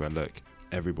place where, look,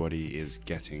 everybody is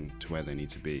getting to where they need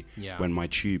to be. Yeah. When my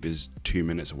tube is 2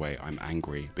 minutes away, I'm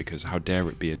angry because how dare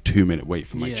it be a 2-minute wait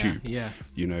for my tube? Yeah.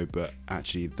 You know, but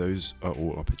actually those are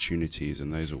all opportunities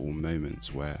and those are all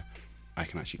moments where I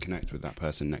can actually connect with that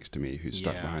person next to me who's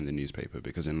stuck Yeah. behind the newspaper,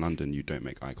 because in London you don't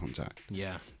make eye contact.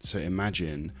 Yeah. So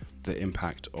imagine the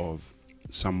impact of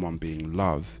someone being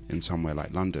love in somewhere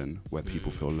like London where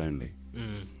people feel lonely.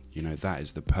 You know, that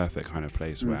is the perfect kind of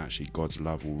place where actually God's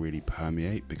love will really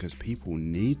permeate, because people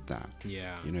need that.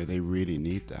 Yeah. You know, they really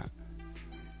need that.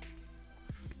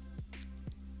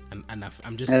 And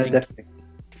I'm just Yeah, thinking. definitely.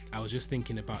 I was just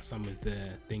thinking about some of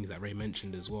the things that Ray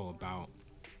mentioned as well about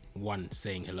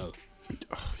saying hello.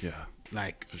 Oh, yeah,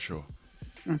 Like for sure.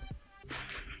 in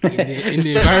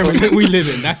the environment that we live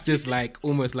in, that's just like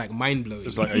almost like mind blowing.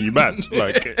 It's like, are you mad?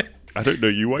 Like, I don't know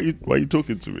you. Why are you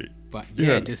talking to me? But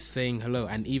Yeah. just saying hello,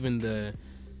 and even the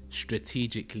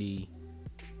strategically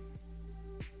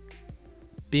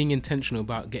being intentional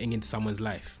about getting into someone's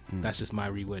life. That's just my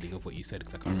rewording of what you said,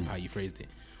 because I can't remember how you phrased it.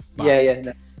 But,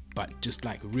 No. But just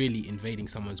like really invading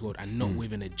someone's world, and not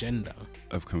with an agenda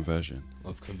Of conversion.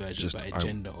 of conversion, Just, but I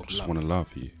agenda of just love. want to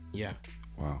love you. Yeah.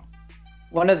 Wow.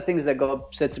 One of the things that God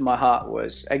said to my heart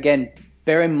was, again,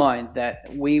 bear in mind that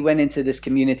we went into this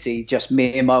community, just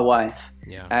me and my wife.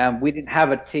 Yeah. We didn't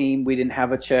have a team. We didn't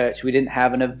have a church. We didn't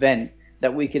have an event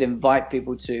that we could invite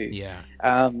people to. Yeah.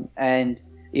 And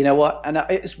you know what? And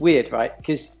it's weird, right?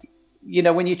 Because, you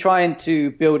know, when you're trying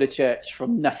to build a church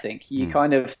from nothing, you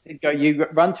kind of you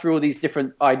run through all these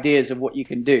different ideas of what you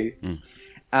can do.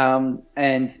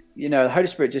 And, you know, the Holy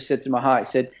Spirit just said to my heart, it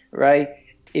said, Ray,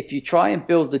 if you try and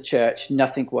build the church,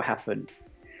 nothing will happen.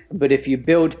 But if you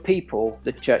build people,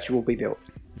 the church will be built.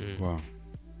 Wow.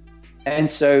 And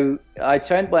so I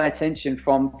turned my attention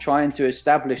from trying to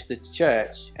establish the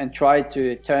church and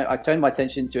I turned my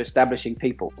attention to establishing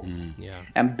people Yeah.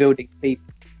 and building people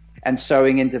and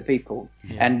sowing into people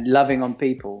and loving on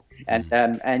people.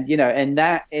 And you know, and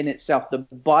that in itself, the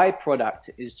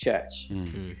byproduct is church.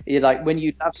 You're like, when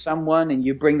you love someone and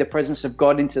you bring the presence of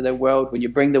God into their world, when you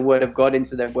bring the word of God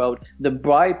into their world, the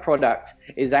byproduct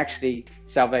is actually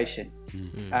salvation.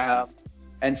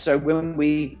 And so when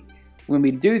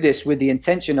we do this with the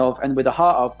intention of and with the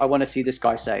heart of, I want to see this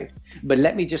guy saved, but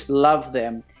let me just love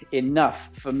them enough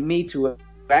for me to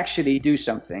actually do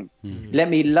something. Let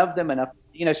me love them enough.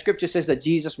 You know, Scripture says that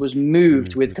Jesus was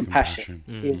moved with compassion.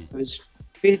 He was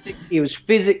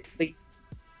physically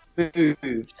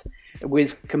moved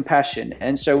with compassion.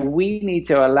 And so we need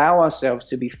to allow ourselves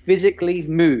to be physically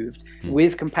moved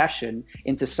with compassion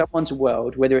into someone's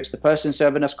world, whether it's the person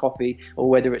serving us coffee or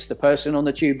whether it's the person on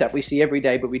the tube that we see every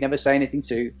day but we never say anything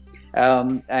to.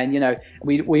 And, you know,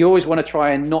 we always want to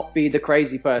try and not be the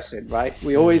crazy person, right?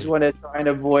 We always want to try and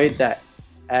avoid that.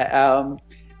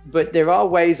 But there are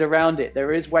ways around it.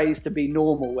 There is ways to be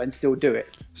normal and still do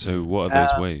it. So what are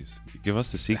those ways? Give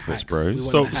us the secrets, bro. We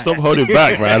Stop holding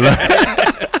back, man.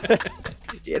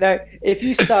 You know, if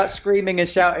you start screaming and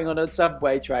shouting on a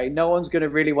subway train, no one's going to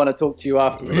really want to talk to you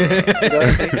afterwards. You know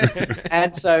what I mean?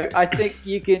 And so I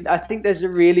think there's a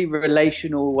really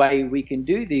relational way we can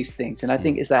do these things. And I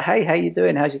think it's like, hey, how you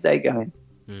doing? How's your day going?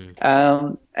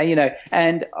 And, you know,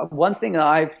 and one thing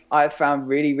that I've found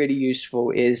really, really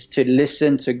useful is to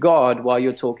listen to God while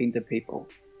you're talking to people.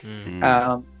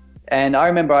 And I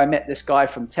remember I met this guy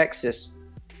from Texas,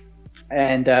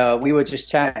 and we were just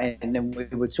chatting, and we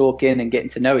were talking and getting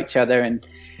to know each other,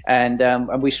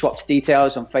 and we swapped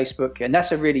details on Facebook. And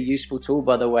that's a really useful tool,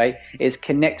 by the way, is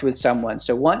connect with someone.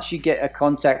 So once you get a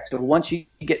contact, or once you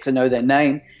get to know their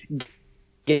name,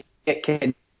 get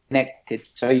connected,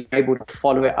 so you're able to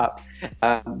follow it up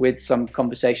with some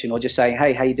conversation, or just saying,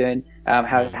 hey, how you doing?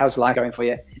 How's life going for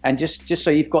you? And just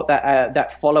so you've got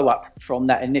that follow up from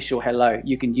that initial hello.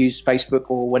 You can use Facebook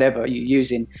or whatever you're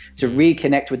using to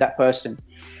reconnect with that person.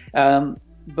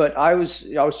 But I was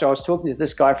talking to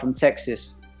this guy from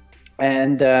Texas,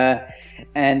 and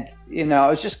you know,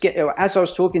 as I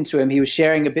was talking to him, he was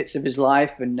sharing bits of his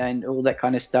life and all that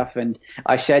kind of stuff. And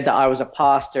I shared that I was a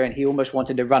pastor, and he almost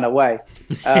wanted to run away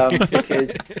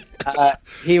because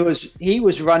he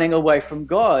was running away from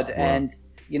God. Wow. And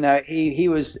you know, he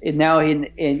was now in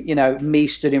you know, me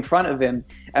stood in front of him,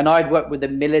 and I'd worked with the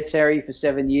military for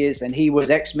 7 years, and he was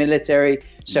ex-military,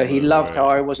 so he loved how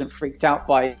I wasn't freaked out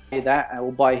by that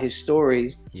or by his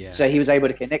stories. Yeah. So he was able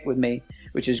to connect with me,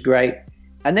 which is great.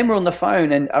 And then we're on the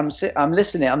phone, and I'm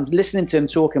listening to him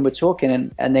talking. We're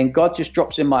talking, and then God just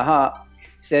drops in my heart.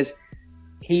 He says,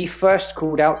 he first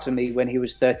called out to me when he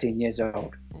was 13 years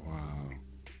old. Wow.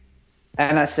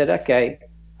 And I said, okay.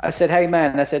 I said, hey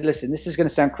man, I said, listen, this is going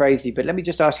to sound crazy, but let me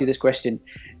just ask you this question.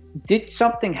 Did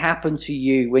something happen to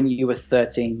you when you were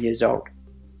 13 years old?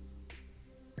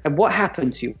 And what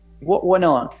happened to you? What went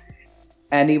on?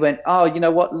 And he went, oh, you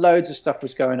know what? Loads of stuff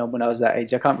was going on when I was that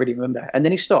age. I can't really remember. And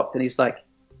then he stopped, and he's like,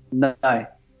 no,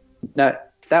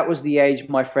 that was the age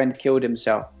my friend killed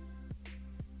himself.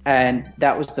 And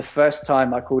that was the first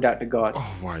time I called out to God.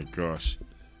 Oh my gosh.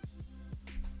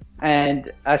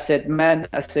 And I said, man,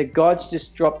 God's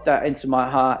just dropped that into my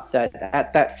heart, that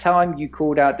at that time you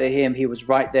called out to him, he was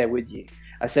right there with you.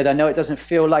 I said, I know it doesn't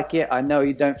feel like it. I know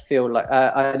you don't feel like,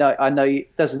 I know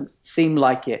it doesn't seem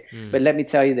like it. But let me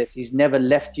tell you this, he's never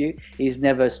left you. He's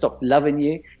never stopped loving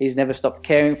you. He's never stopped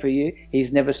caring for you.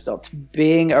 He's never stopped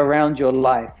being around your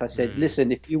life. I said,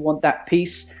 listen, if you want that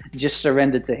peace, just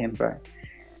surrender to him, bro.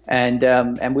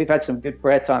 And we've had some good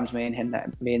prayer times, me and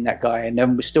that guy, and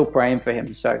then we're still praying for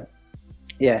him. So,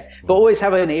 yeah. But always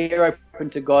have an ear open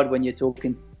to God when you're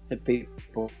talking to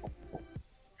people,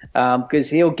 because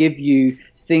he'll give you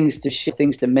things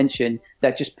to mention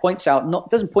that just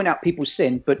doesn't point out people's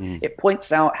sin, but it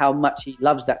points out how much he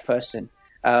loves that person,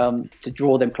 to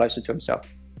draw them closer to himself.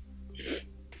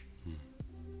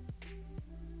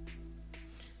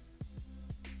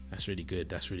 That's really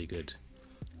good.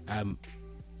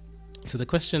 So the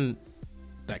question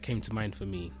that came to mind for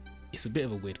me, it's a bit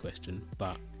of a weird question,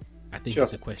 but I think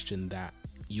It's a question that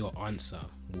your answer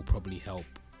will probably help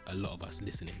a lot of us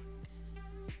listening.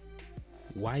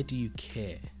 Why do you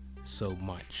care so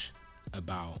much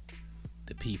about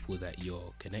the people that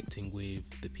you're connecting with,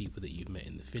 the people that you've met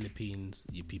in the Philippines,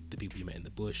 the people you met in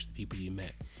the bush, the people you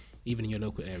met even in your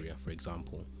local area, for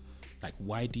example? Like,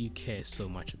 why do you care so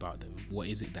much about them? What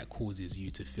is it that causes you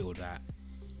to feel that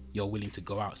you're willing to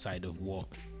go outside of what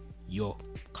you're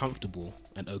comfortable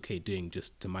and okay doing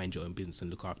just to mind your own business and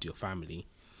look after your family,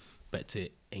 but to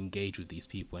engage with these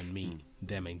people and meet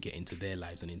them and get into their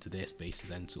lives and into their spaces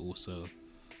and to also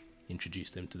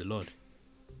introduce them to the Lord?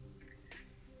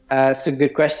 It's a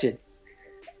good question.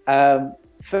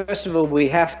 First of all, we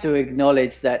have to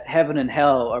acknowledge that heaven and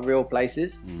hell are real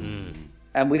places.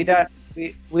 And we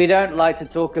don't like to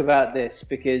talk about this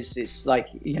because it's like,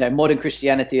 you know, modern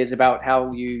Christianity is about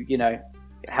how you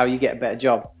get a better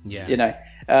job. Yeah. You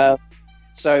know,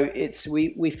 so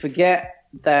we forget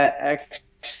that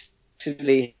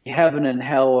actually heaven and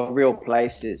hell are real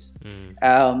places.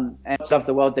 And of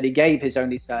the world that he gave his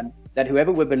only son, that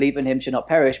whoever would believe in him should not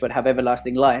perish but have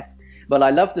everlasting life. But I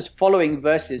love the following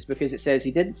verses because it says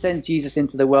he didn't send Jesus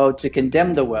into the world to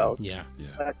condemn the world, Yeah.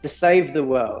 but to save the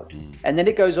world. And then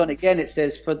it goes on again. It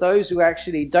says, for those who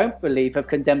actually don't believe have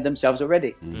condemned themselves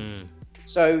already.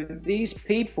 So these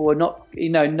people are not,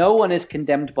 no one is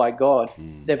condemned by God.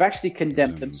 They've actually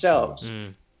condemned themselves.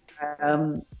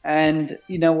 And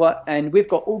you know what? And we've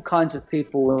got all kinds of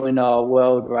people in our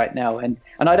world right now. And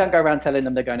I don't go around telling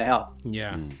them they're going to hell.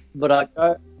 Yeah.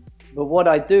 But what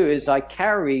I do is I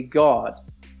carry God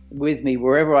with me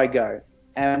wherever I go.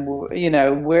 And,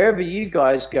 wherever you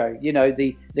guys go,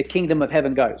 the kingdom of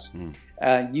heaven goes.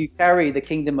 You carry the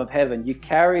kingdom of heaven. You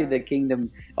carry the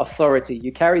kingdom authority.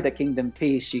 You carry the kingdom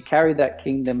peace. You carry that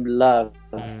kingdom love.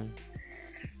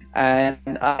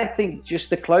 And I think just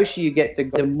the closer you get to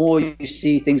God, the more you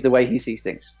see things the way he sees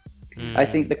things. I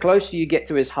think the closer you get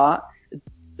to his heart,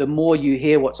 the more you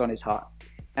hear what's on his heart.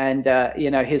 And,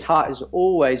 his heart has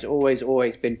always, always,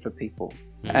 always been for people.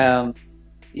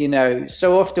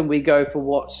 So often we go for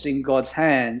what's in God's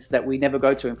hands that we never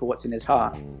go to him for what's in his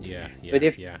heart.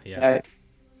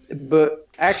 But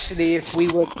actually, if we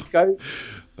were to go,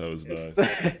 that was nice.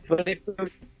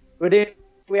 but if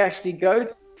we actually go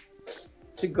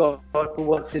to God for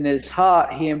what's in his heart,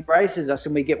 he embraces us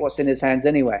and we get what's in his hands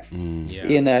anyway.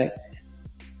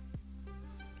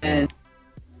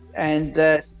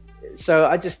 So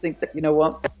I just think that,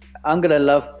 I'm going to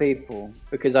love people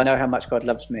because I know how much God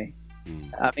loves me.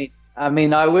 I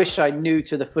mean, I wish I knew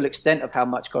to the full extent of how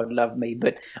much God loved me,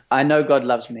 but I know God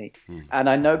loves me, and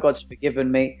I know God's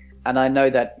forgiven me, and I know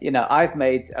that I've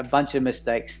made a bunch of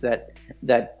mistakes that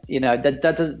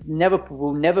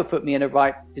will never put me in a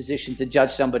right position to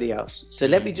judge somebody else. So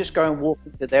let me just go and walk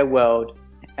into their world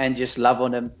and just love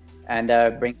on them and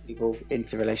bring people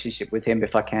into relationship with Him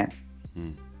if I can.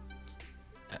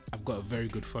 I've got a very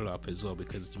good follow-up as well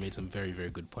because you made some very, very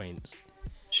good points.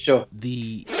 Sure.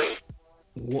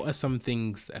 What are some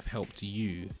things that have helped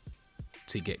you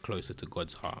to get closer to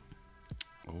God's heart?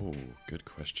 Oh, good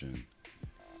question.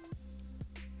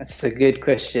 That's a good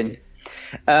question.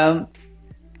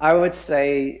 I would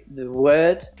say the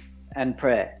word and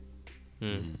prayer.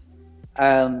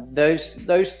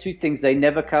 Those two things, they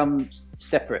never come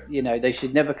separate. They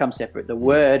should never come separate. The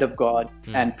word of God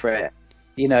and prayer.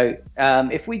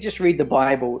 If we just read the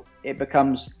Bible, it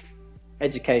becomes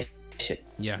education.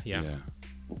 Yeah.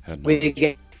 We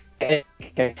get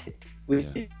educated.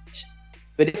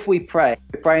 But if we pray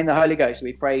in the Holy Ghost,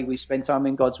 we spend time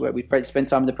in God's word, spend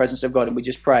time in the presence of God, and we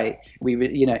just pray.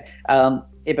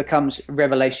 It becomes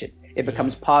revelation. It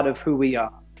becomes part of who we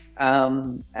are. I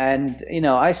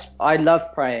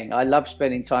love praying. I love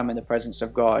spending time in the presence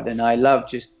of God, and I love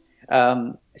just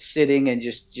sitting and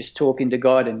just talking to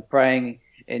God and praying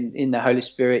in the Holy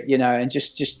Spirit, and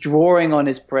just drawing on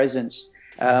His presence.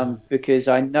 Because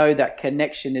I know that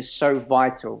connection is so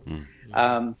vital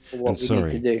for what we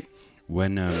need to do.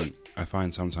 When I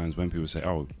find sometimes when people say,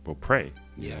 "Oh, well, pray,"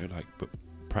 but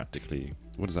practically,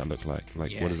 what does that look like?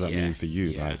 What does that mean for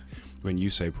you? Like, when you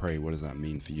say pray, what does that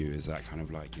mean for you? Is that kind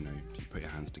of like you put your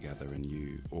hands together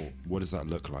and or what does that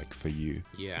look like for you?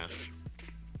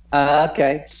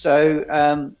 Okay,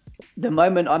 so the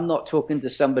moment I'm not talking to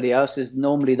somebody else is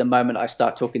normally the moment I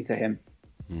start talking to Him.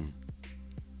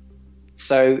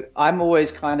 So I'm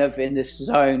always kind of in this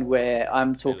zone where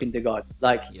I'm talking to God.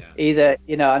 Either,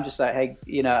 I'm just like, hey,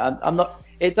 I'm not,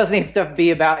 it doesn't even have to be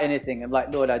about anything. I'm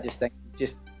like, Lord, I just thank you,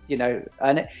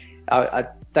 and I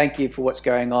thank you for what's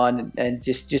going on and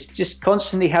just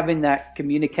constantly having that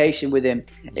communication with Him.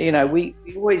 We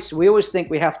always think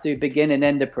we have to begin and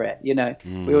end a prayer. We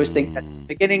always think that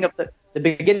the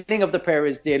beginning of the prayer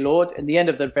is dear Lord and the end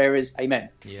of the prayer is amen.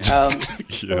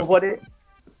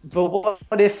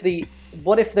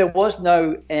 What if there was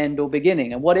no end or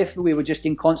beginning? And what if we were just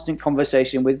in constant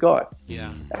conversation with God?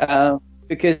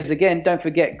 Because again, don't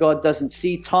forget, God doesn't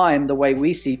see time the way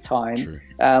we see time.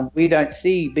 We don't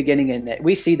see beginning and end.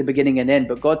 We see the beginning and end,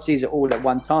 but God sees it all at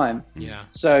one time.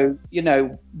 So,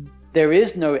 there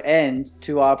is no end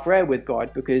to our prayer with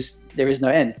God because there is no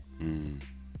end.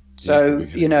 So,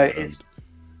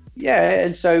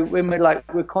 and so when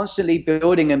we're constantly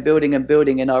building and building and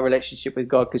building in our relationship with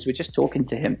God because we're just talking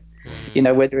to Him,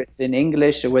 whether it's in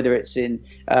English or whether it's in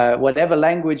whatever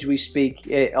language we speak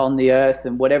on the earth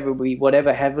and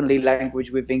whatever heavenly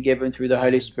language we've been given through the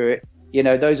Holy Spirit,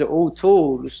 those are all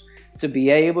tools to be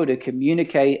able to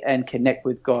communicate and connect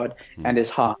with God and His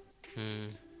heart.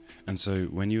 And so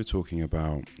when you're talking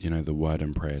about, the word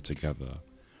and prayer together,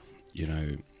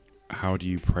 how do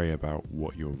you pray about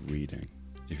what you're reading?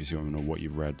 If you see what I mean, or what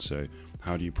you've read. So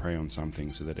how do you pray on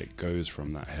something so that it goes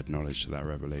from that head knowledge to that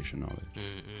revelation knowledge?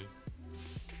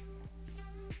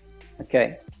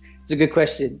 Okay. It's a good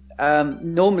question.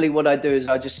 Normally what I do is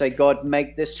I just say, God,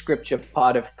 make this scripture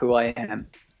part of who I am.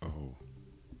 Oh,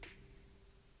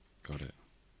 got it.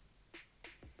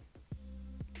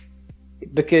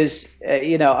 Because,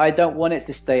 I don't want it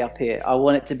to stay up here. I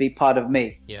want it to be part of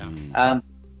me. Yeah.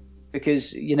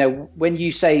 Because, when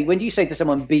you say to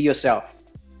someone, be yourself,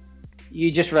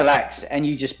 you just relax and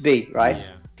you just be, right?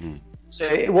 Yeah.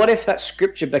 So what if that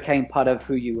scripture became part of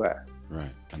who you were?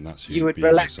 Right, and that's who You would being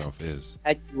relax. yourself is.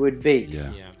 And you would be.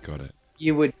 Yeah, Yeah. got it.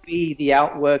 You would be the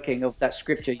outworking of that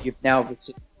scripture you've now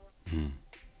written.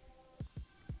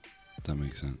 That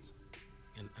makes sense.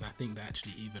 And I think that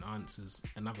actually even answers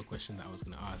another question that I was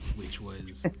going to ask, which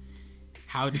was,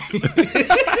 how do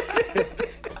I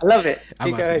love it. I'm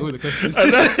Keep asking going. all the questions.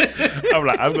 I'm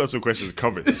like, I've got some questions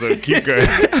coming, so keep going.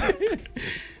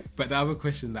 But the other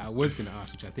question that I was going to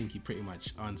ask, which I think you pretty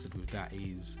much answered with that,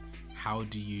 is how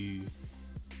do you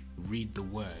read the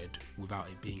word without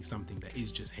it being something that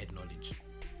is just head knowledge,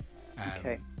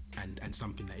 and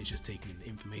something that is just taking in the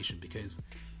information? Because,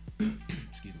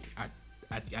 excuse me,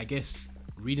 I guess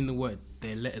reading the word,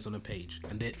 they're letters on a page,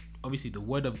 and obviously the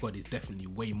word of God is definitely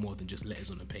way more than just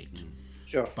letters on a page.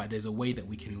 Sure. But there's a way that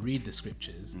we can read the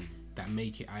scriptures that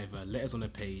make it either letters on a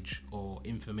page or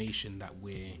information that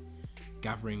we're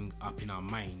gathering up in our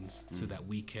minds so that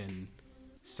we can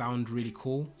sound really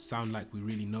cool, sound like we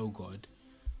really know God,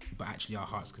 but actually our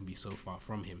hearts can be so far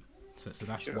from him. So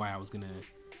that's why I was going to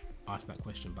ask that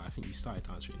question, but I think you started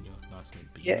to answer it in your last one,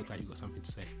 but you look like you've got something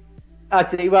to say. I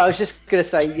was just going to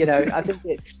say, I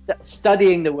think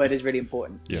studying the word is really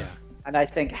important. Yeah. And I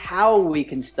think how we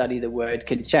can study the word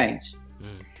can change.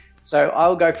 So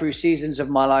I'll go through seasons of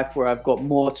my life where I've got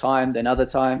more time than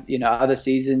other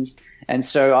seasons. And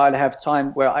so I'd have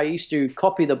time where I used to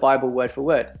copy the Bible word for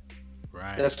word.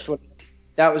 Right.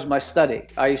 That was my study.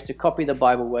 I used to copy the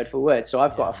Bible word for word. So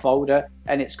I've got a folder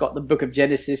and it's got the book of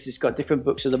Genesis. It's got different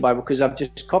books of the Bible because I've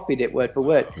just copied it word for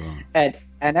word. And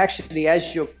actually,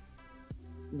 as you're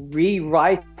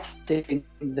rewriting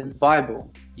the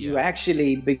Bible, you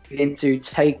actually begin to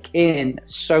take in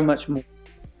so much more.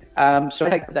 So I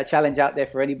take that challenge out there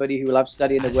for anybody who loves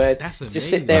studying the word. That's amazing.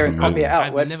 Just sit there and copy it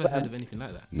out. I've never heard of anything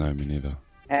like that. No, me neither.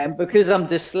 And because I'm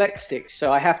dyslexic,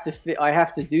 so I have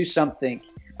to do something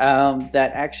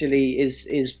that actually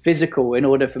is physical in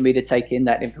order for me to take in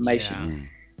that information.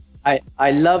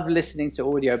 I love listening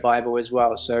to audio Bible as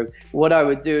well. So what I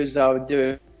would do is I would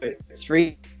do it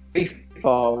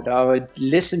threefold. I would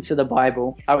listen to the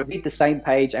Bible. I would read the same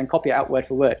page and copy it out word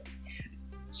for word.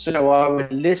 So I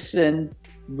would listen,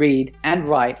 read, and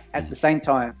write at the same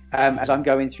time as I'm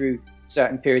going through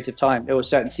certain periods of time. There were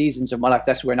certain seasons of my life.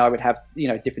 That's when I would have,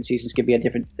 different seasons could be a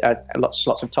different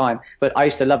slots of time. But I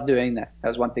used to love doing that. That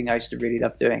was one thing I used to really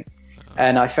love doing.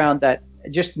 And I found that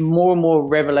just more and more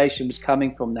revelation was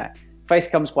coming from that. Faith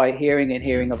comes by hearing and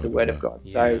hearing of the word of God.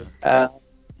 So,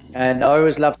 and I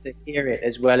always love to hear it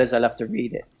as well as I love to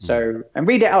read it. So, and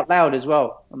read it out loud as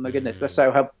well. Oh my goodness, that's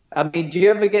so helpful. I mean, do you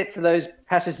ever get to those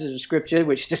passages of scripture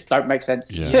which just don't make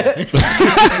sense? Yeah.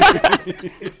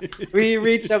 When you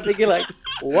read something, you're like,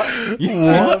 what?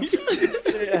 What?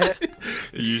 It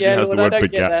usually has the word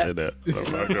begat in it. I'm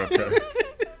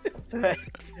like,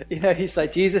 okay. He's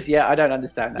like, Jesus, I don't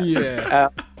understand that. Yeah.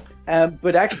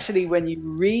 But actually, when you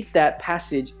read that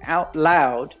passage out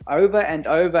loud over and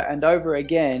over and over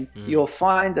again, you'll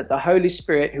find that the Holy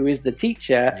Spirit, who is the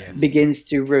teacher, begins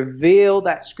to reveal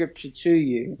that scripture to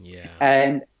you. Yeah.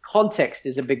 And context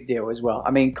is a big deal as well.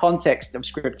 I mean, context of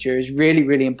scripture is really,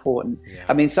 really important. Yeah.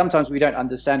 I mean, sometimes we don't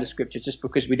understand the scripture just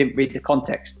because we didn't read the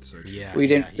context. So We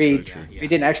didn't read. We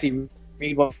didn't actually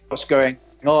read what's going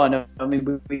on. I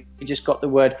mean, we just got the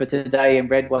word for today and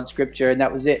read one scripture and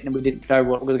that was it, and we didn't know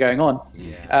what was going on.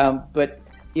 But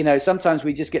sometimes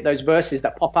we just get those verses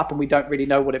that pop up and we don't really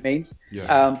know what it means.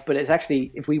 But it's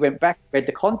actually, if we went back and read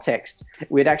the context,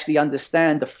 we'd actually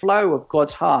understand the flow of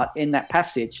God's heart in that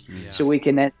passage. So we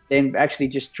can then actually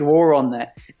just draw on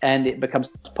that and it becomes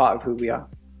part of who we are.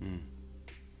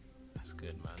 That's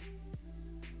good, man.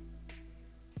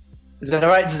 Is that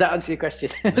all right? Does that answer your question?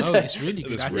 No, it's really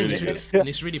good. It's I think really it's good. and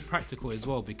it's really practical as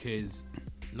well, because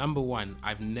number one,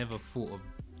 I've never thought of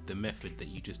the method that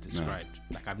you just described.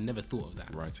 Like, I've never thought of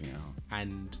that. Writing it out.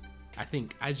 And I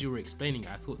think as you were explaining it,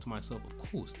 I thought to myself, of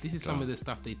course, this is some of the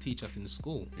stuff they teach us in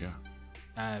school. Yeah.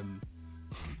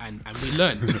 And we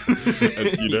learn.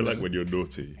 And like when you're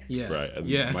naughty, right?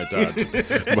 And my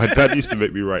dad used to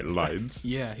make me write lines.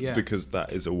 Because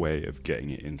that is a way of getting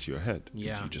it into your head.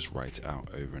 You just write it out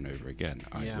over and over again.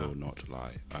 I will not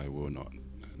lie. I will not.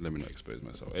 Let me not expose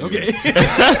myself. Anyway. Okay.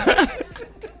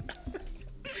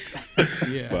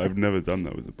 But I've never done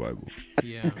that with the Bible.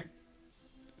 Yeah.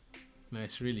 No,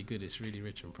 it's really good. It's really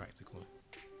rich and practical.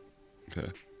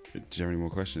 Okay. Do you have any more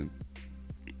questions?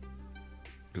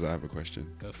 Because I have a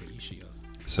question. Go for it. You shoot yours.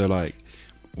 So, like,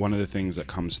 one of the things that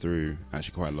comes through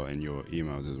actually quite a lot in your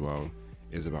emails as well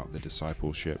is about the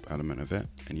discipleship element of it,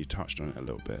 and you touched on it a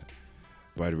little bit.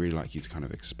 But I'd really like you to kind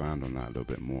of expand on that a little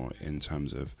bit more in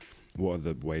terms of what are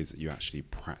the ways that you actually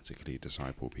practically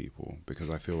disciple people? Because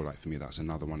I feel like for me that's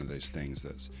another one of those things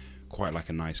that's quite like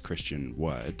a nice Christian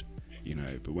word, you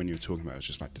know, but when you're talking about it, it's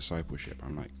just like discipleship.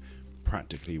 I'm like,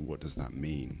 practically, what does that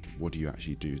mean? What do you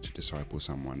actually do to disciple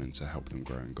someone and to help them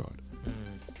grow in God?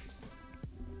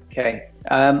 Okay.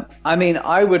 I mean,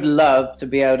 I would love to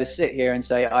be able to sit here and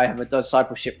say I have a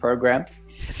discipleship program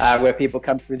where people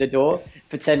come through the door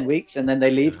for 10 weeks and then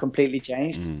they leave completely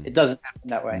changed. It doesn't happen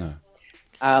that way. No.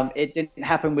 It didn't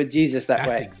happen with Jesus that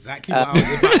way. That's exactly what I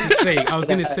was about to say. I was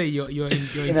going to say you're in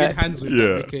good hands with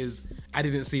that, because I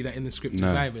didn't see that in the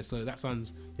scriptures either. So that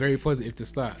sounds very positive to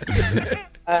start.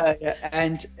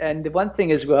 And the one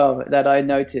thing as well that I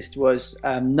noticed was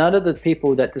none of the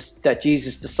people that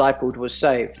Jesus discipled was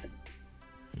saved.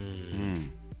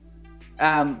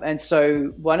 And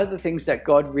so one of the things that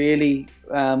God really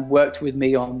worked with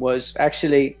me on was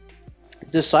actually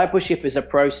discipleship is a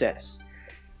process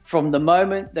from the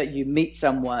moment that you meet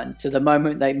someone to the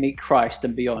moment they meet Christ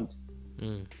and beyond.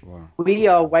 Wow. We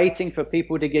are waiting for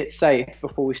people to get saved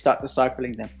before we start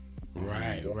discipling them.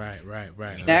 Right.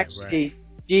 And actually,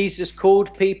 Jesus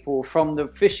called people from the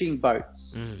fishing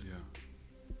boats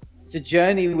to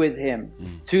journey with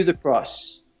him to the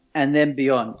cross and then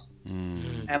beyond.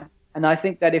 And I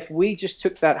think that if we just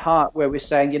took that heart where we're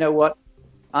saying, you know what,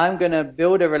 I'm going to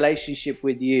build a relationship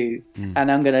with you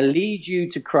and I'm going to lead you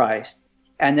to Christ,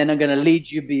 and then I'm going to lead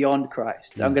you beyond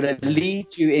Christ. I'm going to lead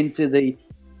you into the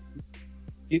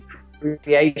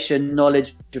creation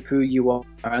knowledge of who you are.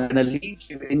 I'm going to lead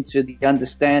you into the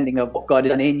understanding of what God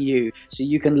has done in you so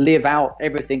you can live out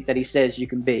everything that he says you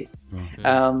can be.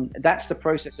 That's the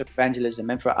process of evangelism.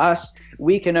 And for us,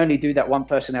 we can only do that one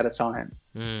person at a time.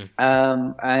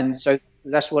 And so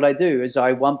that's what I do is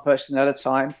one person at a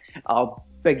time, I'll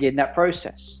begin that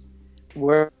process.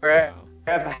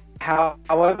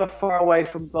 However far away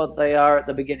from God they are at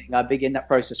the beginning, I begin that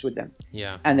process with them.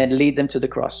 And then lead them to the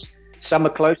cross. Some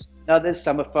are closer than others,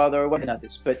 some are farther away than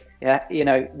others. But, you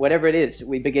know, whatever it is,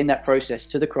 we begin that process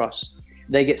to the cross.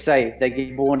 They get saved, they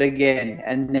get born again.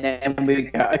 And then we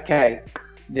go, okay,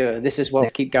 this is what,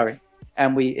 let's keep going.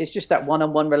 And it's just that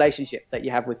one-on-one relationship that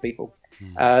you have with people.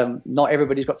 Not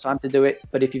everybody's got time to do it,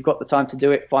 but if you've got the time to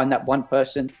do it, find that one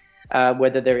person,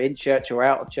 whether they're in church or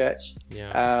out of church.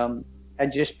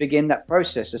 And just begin that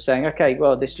process of saying, okay,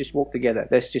 well, let's just walk together.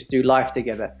 Let's just do life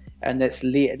together. And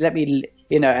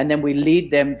and then we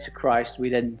lead them to Christ. We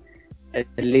then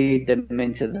lead them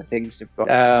into the things of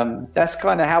God. That's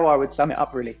kind of how I would sum it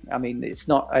up, really. I mean,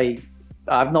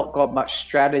 I've not got much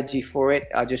strategy for it.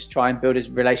 I just try and build a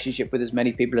relationship with as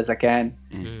many people as I can.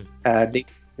 There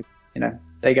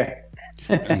you go.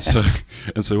 and so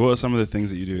what are some of the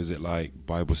things that you do? Is it like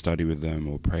Bible study with them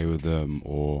or pray with them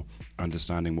or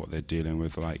understanding what they're dealing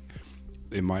with? Like,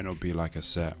 it might not be like a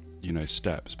set,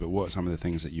 steps, but what are some of the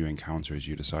things that you encounter as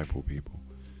you disciple people?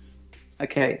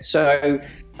 Okay, so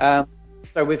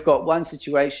we've got one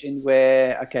situation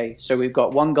where, so we've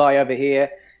got one guy over here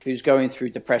who's going through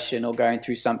depression or going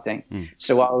through something.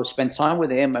 So I'll spend time with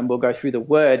him and we'll go through the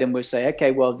word and we'll say, okay,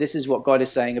 well, this is what God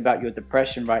is saying about your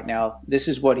depression right now. This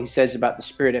is what he says about the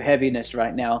spirit of heaviness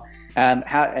right now.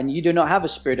 And you do not have a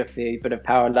spirit of fear, but of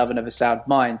power, love, and of a sound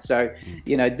mind. So,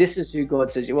 this is who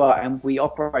God says you are. And we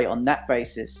operate on that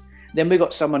basis. Then we've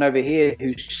got someone over here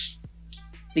who's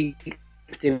steeped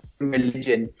in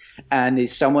religion and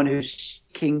is someone who's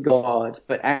seeking God,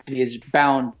 but actually is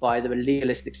bound by the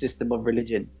legalistic system of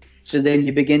religion. So then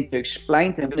you begin to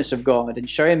explain to him the goodness of God and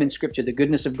show him in scripture the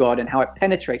goodness of God and how it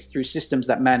penetrates through systems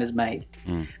that man has made.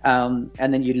 And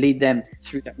then you lead them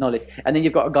through that knowledge. And then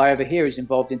you've got a guy over here who's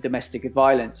involved in domestic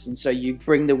violence. And so you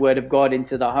bring the word of God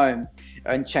into the home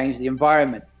and change the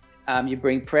environment. You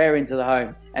bring prayer into the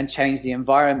home and change the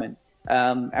environment.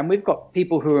 And we've got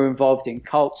people who are involved in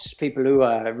cults, people who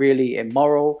are really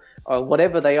immoral, or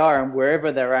whatever they are and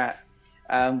wherever they're at.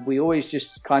 We always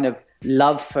just kind of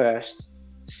love first,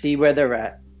 see where they're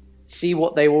at, see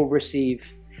what they will receive,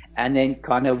 and then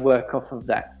kind of work off of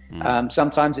that.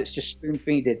 Sometimes it's just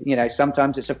spoon-feeded,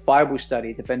 sometimes it's a Bible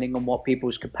study, depending on what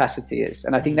people's capacity is.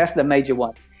 And I think that's the major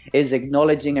one, is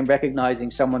acknowledging and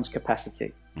recognizing someone's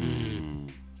capacity.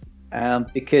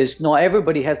 Because not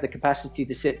everybody has the capacity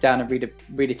to sit down and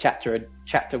read a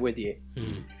chapter with you.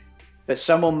 But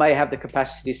someone may have the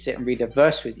capacity to sit and read a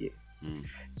verse with you.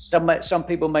 some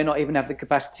people may not even have the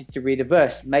capacity to read a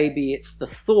verse. Maybe it's the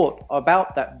thought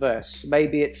about that verse.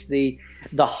 Maybe it's the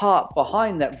heart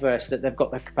behind that verse that they've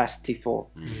got the capacity for.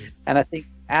 And I think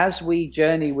as we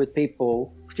journey with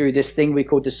people through this thing we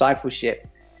call discipleship,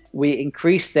 we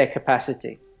increase their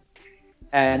capacity.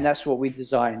 And that's what we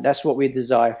design. That's what we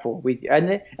desire for.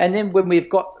 And then when we've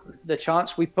got the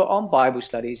chance, we put on Bible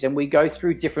studies and we go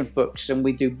through different books and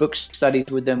we do book studies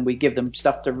with them. We give them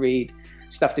stuff to read,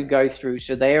 stuff to go through,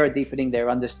 so they are deepening their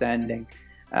understanding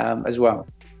as well.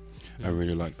 I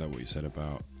really like that, what you said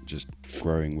about just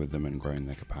growing with them and growing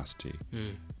their capacity,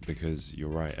 because you're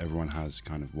right, everyone has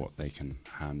kind of what they can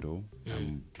handle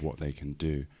and what they can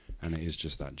do, and it is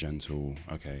just that gentle,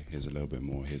 okay, here's a little bit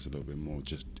more,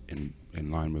 just in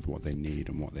line with what they need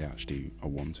and what they actually are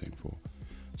wanting for.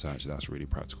 So actually that's really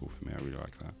practical for me. I really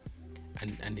like that.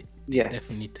 And it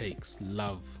definitely takes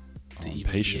love to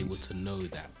even patience. be able to know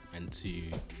that and to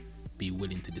be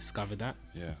willing to discover that.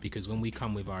 Yeah. Because when we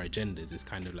come with our agendas, it's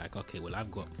kind of like, okay, well,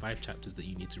 I've got 5 chapters that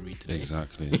you need to read today.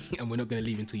 Exactly. And we're not going to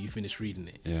leave until you finish reading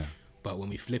it. Yeah. But when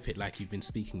we flip it, like you've been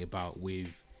speaking about, with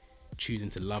choosing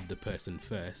to love the person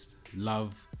first,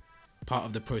 part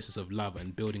of the process of love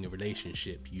and building a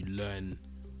relationship, you learn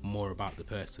more about the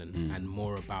person and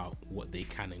more about what they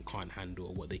can and can't handle,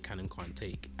 or what they can and can't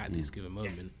take at this given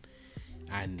moment.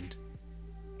 And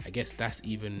I guess that's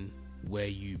even where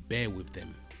you bear with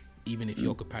them. Even if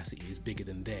your capacity is bigger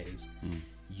than theirs,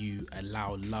 you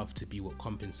allow love to be what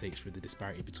compensates for the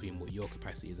disparity between what your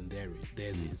capacity is and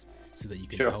theirs is, so that you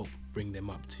can help bring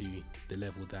them up to the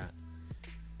level that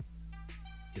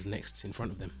is next in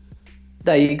front of them.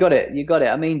 No, you got it.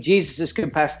 I mean, Jesus'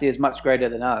 capacity is much greater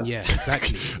than ours. Yeah,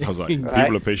 exactly. I was like,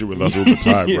 people are patient with us all the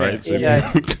time, right? So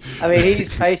I mean,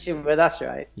 he's patient with us,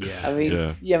 right? Yeah. I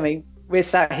mean, we're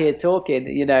sat here talking,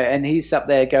 and he's up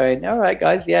there going, all right,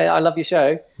 guys, I love your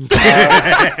show.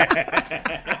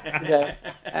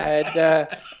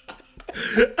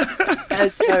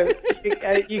 And so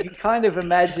you can kind of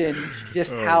imagine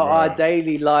just how our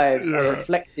daily lives are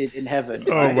reflected in heaven.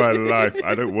 Oh, my life.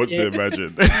 I don't want to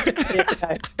imagine.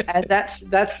 And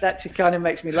that kind of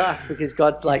makes me laugh, because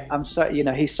God's like, I'm so,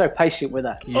 he's so patient with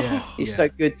us. He's so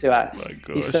good to us. My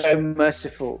gosh. He's so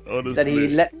merciful. Honestly. That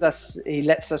he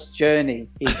lets us journey.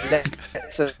 He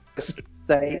lets us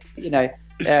stay,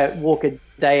 walk a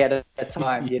day at a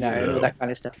time, and all that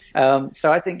kind of stuff.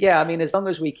 So I think, as long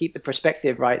as we keep the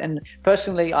perspective right. And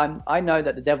personally, I know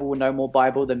that the devil will know more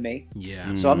Bible than me.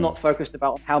 Yeah. So I'm not focused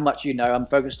about how much you know. I'm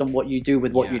focused on what you do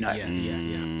with what you know.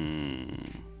 Yeah.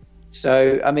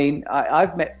 So, I mean,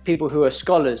 I've met people who are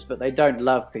scholars, but they don't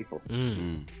love people.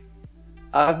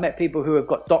 I've met people who have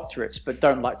got doctorates, but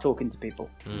don't like talking to people.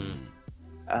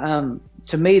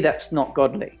 To me, that's not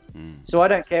godly. So I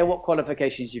don't care what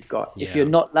qualifications you've got. If you're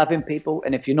not loving people,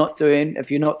 and if you're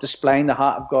not displaying the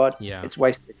heart of God, it's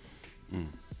wasted.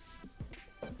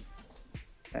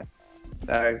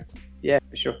 So,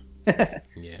 for sure.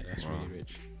 Yeah, that's really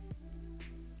rich.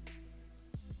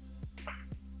 Have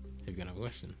you got another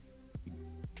question?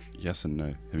 Yes and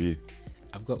no. Have you?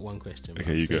 I've got one question. But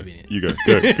Okay, I'm you go. saving it. You go.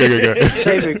 Go.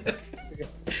 Saving.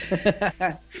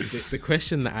 The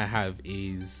question that I have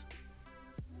is,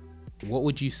 what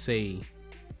would you say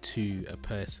to a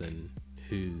person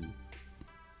who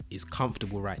is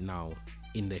comfortable right now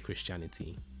in their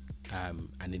Christianity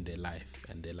and in their life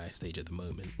and their life stage at the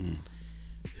moment,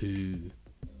 who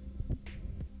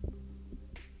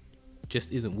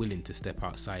just isn't willing to step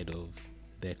outside of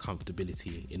their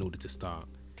comfortability in order to start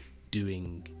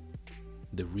doing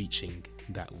the reaching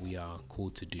that we are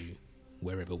called to do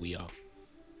wherever we are,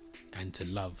 and to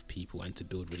love people and to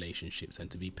build relationships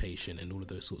and to be patient and all of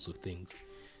those sorts of things?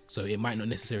 So it might not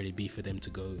necessarily be for them to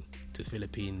go to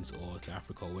Philippines or to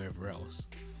Africa or wherever else,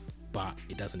 but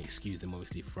it doesn't excuse them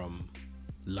obviously from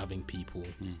loving people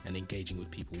and engaging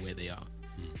with people where they are.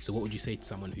 So what would you say to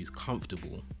someone who's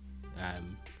comfortable,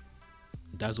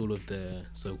 does all of the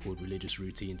so-called religious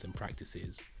routines and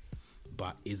practices,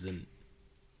 but isn't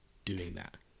doing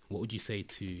that? What would you say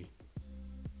to,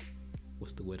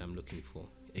 what's the word I'm looking for?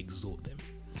 Exhort them.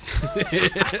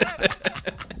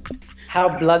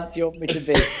 How blunt do you want me to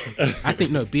be? I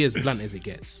think, no, be as blunt as it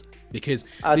gets. Because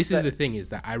is the thing, is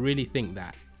that I really think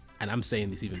that, and I'm saying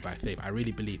this even by faith, I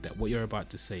really believe that what you're about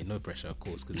to say, no pressure, of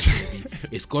course, because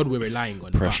it's God we're relying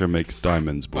on. Pressure makes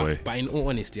diamonds, boy. But in all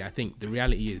honesty, I think the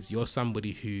reality is you're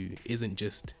somebody who isn't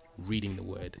just reading the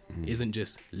word, isn't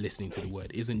just listening to the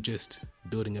word, isn't just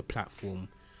building a platform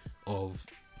of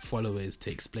followers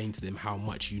to explain to them how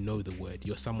much you know the word.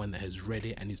 You're someone that has read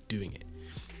it and is doing it.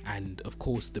 And of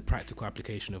course, the practical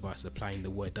application of us applying the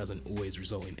word doesn't always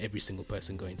result in every single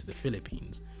person going to the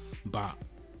Philippines. But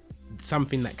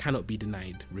something that cannot be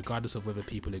denied, regardless of whether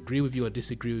people agree with you or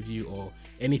disagree with you or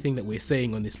anything that we're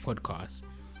saying on this podcast.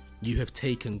 You have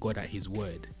taken God at his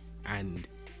word, and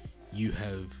you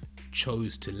have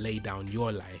chose to lay down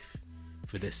your life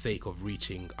for the sake of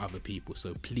reaching other people.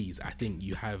 So please, I think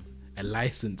you have a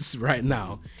license right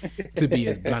now to be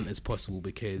as blunt as possible,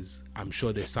 because I'm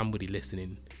sure there's somebody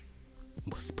listening,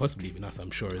 possibly even us,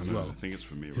 I'm sure as well, I think it's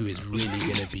for me, who is really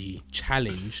going to be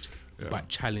challenged, Yeah. but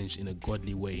challenged in a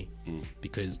godly way,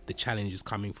 because the challenge is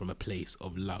coming from a place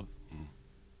of love.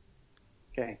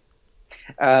 Okay.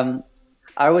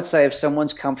 I would say if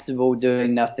someone's comfortable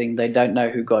doing nothing, they don't know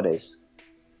who God is.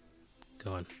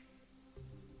 Go on.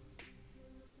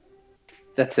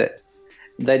 That's it.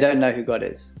 They don't know who God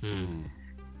is.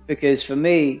 Because for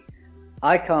me,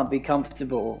 I can't be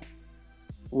comfortable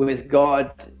with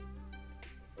God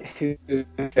who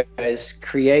has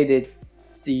created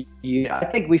the universe. I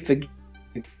think we forget.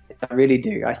 I really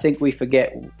do. I think we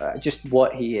forget just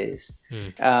what he is.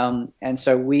 And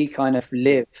so we kind of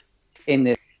live in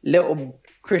this little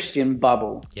Christian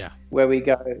bubble where we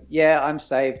go, yeah, I'm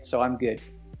saved, so I'm good.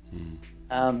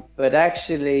 But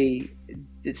actually,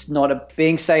 it's not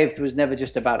being saved was never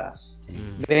just about us.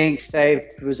 Being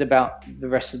saved was about the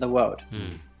rest of the world.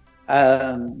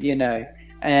 You know,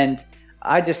 and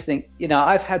I just think, you know,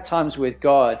 I've had times with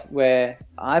God where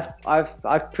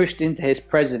I've pushed into his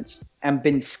presence and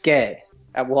been scared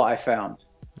at what I found.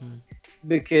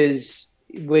 Because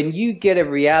when you get a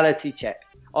reality check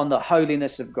on the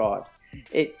holiness of God,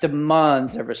 it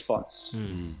demands a response.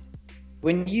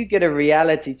 When you get a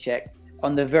reality check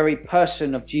on the very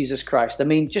person of Jesus Christ, I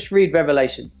mean, just read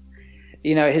Revelations.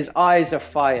 You know, his eyes are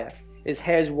fire, his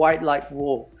hair is white like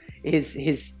wool,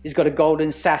 he's got a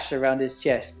golden sash around his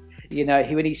chest. You know,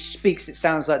 when he speaks, it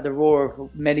sounds like the roar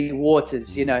of many waters.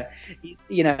 You know,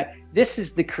 this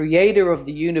is the creator of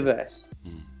the universe.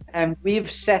 And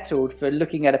we've settled for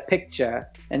looking at a picture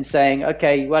and saying,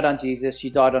 okay, well done, Jesus, you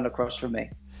died on the cross for me.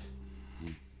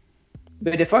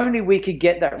 But if only we could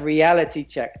get that reality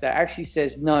check that actually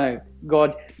says, no,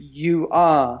 God, you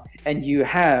are and you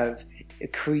have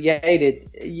created,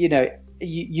 you know,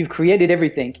 you've created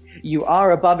everything. You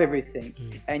are above everything.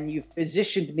 And you've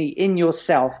positioned me in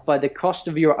yourself by the cost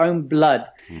of your own blood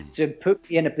to put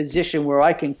me in a position where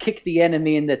I can kick the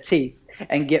enemy in the teeth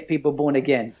and get people born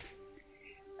again.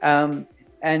 And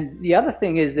the other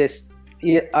thing is this,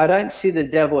 I don't see the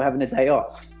devil having a day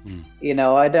off. You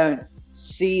know, I don't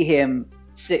see him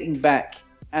sitting back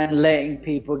and letting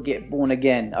people get born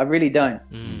again. I really don't.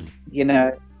 You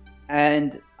know,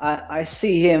 and I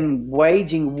see him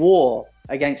waging war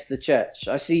against the church.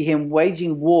 I see him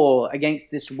waging war against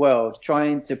this world,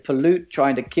 trying to pollute,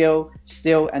 trying to kill,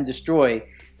 steal, and destroy,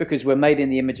 because we're made in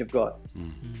the image of God.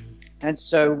 And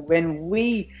so when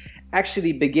we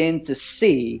actually begin to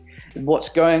see what's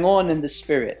going on in the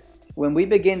spirit, when we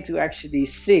begin to actually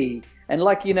see, and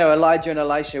like, you know, Elijah and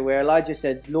Elisha, where Elijah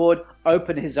says, Lord,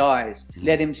 open his eyes,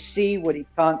 let him see what he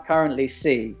can't currently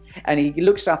see. And he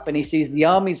looks up and he sees the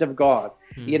armies of God.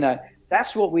 You know,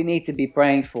 that's what we need to be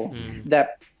praying for,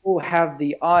 that people have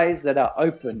the eyes that are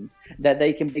open, that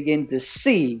they can begin to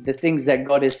see the things that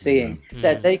God is seeing,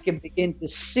 that they can begin to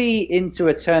see into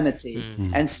eternity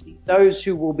and see those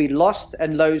who will be lost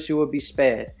and those who will be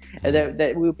spared,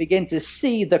 that we'll begin to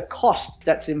see the cost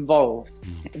that's involved.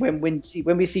 When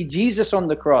we see Jesus on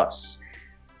the cross,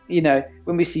 you know,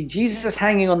 when we see Jesus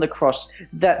hanging on the cross,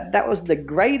 that was the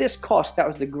greatest cost, that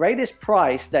was the greatest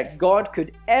price that God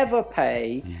could ever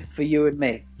pay for you and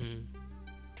me.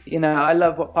 You know, I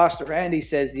love what Pastor Randy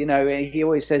says. You know, he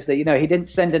always says that, you know, he didn't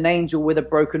send an angel with a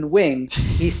broken wing,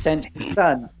 he sent his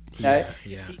son. You know,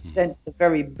 he sent the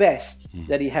very best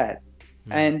that he had.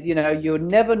 And, you know, you'll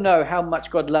never know how much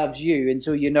God loves you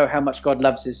until you know how much God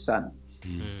loves his son,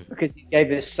 because he gave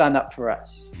his son up for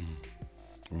us.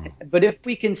 But if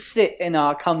we can sit in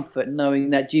our comfort knowing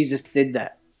that Jesus did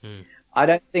that, I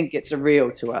don't think it's a real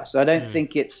to us. I don't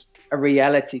think it's a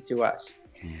reality to us.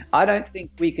 I don't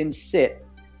think we can sit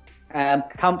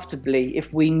comfortably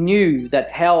if we knew that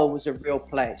hell was a real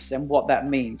place and what that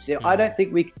means. I don't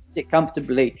think we can sit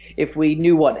comfortably if we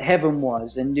knew what heaven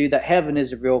was and knew that heaven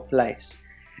is a real place.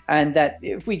 And that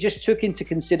if we just took into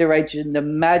consideration the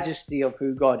majesty of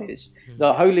who God is,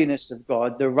 the holiness of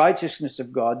God, the righteousness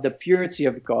of God, the purity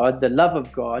of God, the love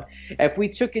of God, if we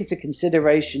took into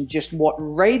consideration just what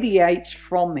radiates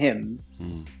from him,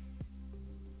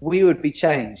 we would be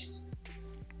changed.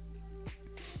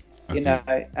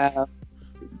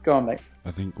 Go on, mate.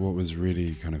 I think what was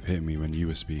really kind of hitting me when you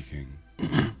were speaking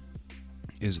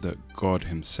is that God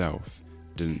himself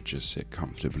didn't just sit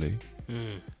comfortably.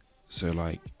 So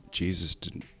like Jesus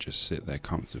didn't just sit there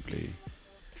comfortably.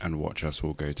 and watch us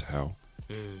all go to hell.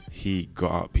 He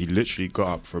literally got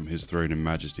up from his throne in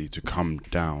majesty to come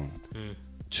down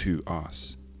to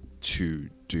us to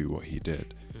do what he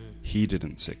did. He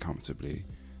didn't sit comfortably.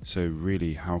 So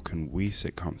really, how can we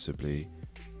sit comfortably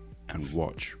and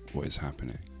watch what is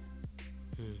happening?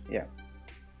 Yeah,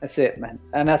 that's it, man.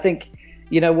 And I think,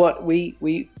 you know what, we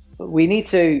need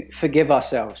to forgive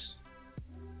ourselves.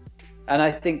 And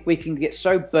I think we can get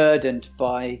so burdened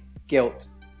by guilt.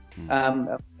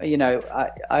 You know,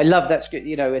 I love that script,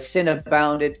 you know, as sin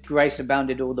abounded, grace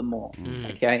abounded all the more.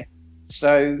 Okay.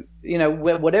 So, you know,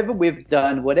 whatever we've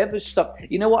done, whatever stopped,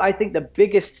 you know what I think the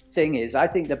biggest thing is? I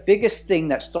think the biggest thing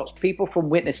that stops people from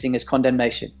witnessing is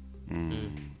condemnation.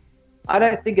 I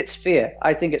don't think it's fear.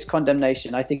 I think it's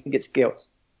condemnation. I think it's guilt.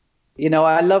 You know,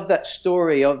 I love that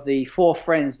story of the 4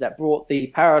 friends that brought the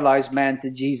paralyzed man to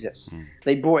Jesus.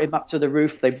 They brought him up to the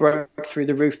roof. They broke through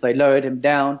the roof. They lowered him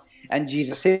down, and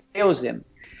Jesus heals him.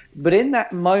 But in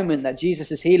that moment that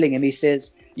Jesus is healing him, he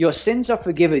says, your sins are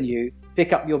forgiven you.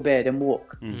 Pick up your bed and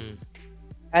walk.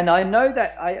 And I know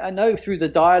that I know through the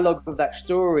dialogue of that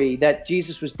story that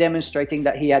Jesus was demonstrating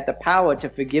that he had the power to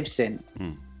forgive sin.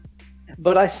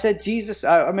 But I said, Jesus,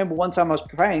 I remember one time I was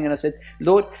praying and I said,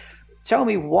 Lord, tell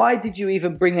me, why did you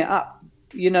even bring it up?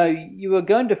 You know, you were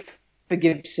going to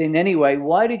forgive sin anyway.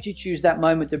 Why did you choose that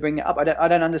moment to bring it up? I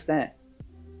don't understand.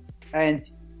 And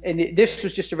this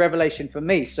was just a revelation for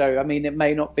me. So, I mean, it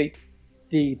may not be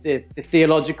the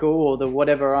theological or the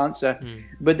whatever answer,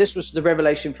 but this was the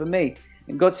revelation for me.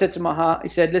 And God said to my heart, he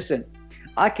said, listen,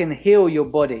 I can heal your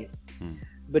body,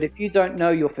 but if you don't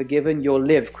know you're forgiven, you'll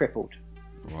live crippled.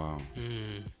 Wow.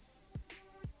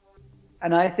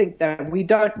 And I think that we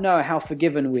don't know how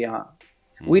forgiven we are.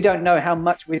 We don't know how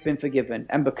much we've been forgiven.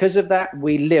 And because of that,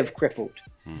 we live crippled.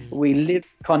 We live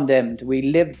condemned. We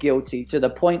live guilty to the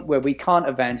point where we can't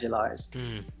evangelize.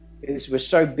 Because we're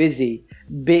so busy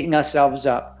beating ourselves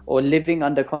up or living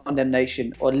under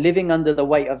condemnation or living under the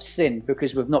weight of sin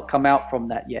because we've not come out from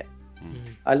that yet.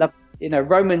 I love, you know,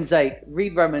 Romans 8.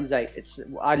 Read Romans 8.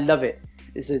 I love it.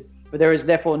 It says, but there is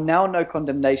therefore now no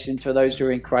condemnation to those who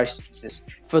are in Christ Jesus.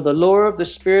 For the law of the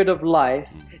Spirit of life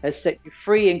has set you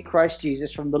free in Christ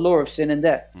Jesus from the law of sin and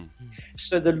death.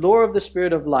 So the law of the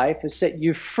Spirit of life has set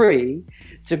you free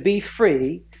to be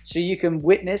free so you can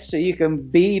witness, so you can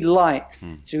be light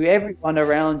to everyone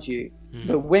around you.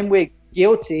 But when we're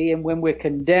guilty and when we're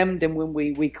condemned and when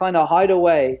we kind of hide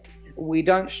away, we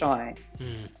don't shine.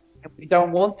 We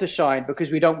don't want to shine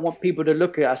because we don't want people to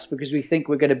look at us because we think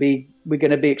we're going to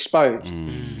be exposed.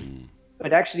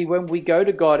 But actually, when we go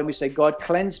to God and we say, God,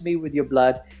 cleanse me with your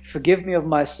blood, forgive me of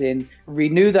my sin,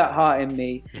 renew that heart in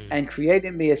me, and create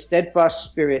in me a steadfast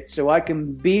spirit so I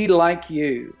can be like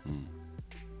you,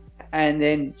 and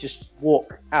then just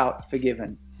walk out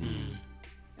forgiven.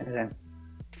 And then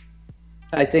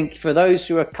I think for those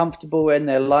who are comfortable in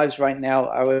their lives right now,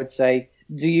 I would say,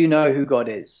 do you know who God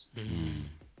is?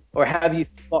 Or have you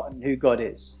forgotten who God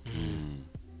is?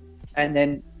 And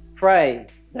then pray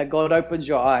that God opens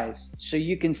your eyes so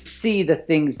you can see the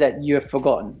things that you have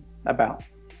forgotten about.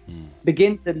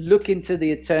 Begin to look into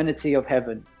the eternity of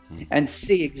heaven and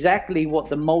see exactly what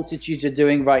the multitudes are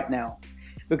doing right now.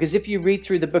 Because if you read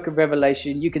through the book of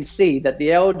Revelation, you can see that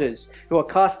the elders who are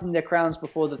casting their crowns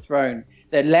before the throne,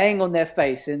 they're laying on their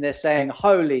face and they're saying,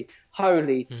 holy,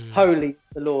 holy, holy is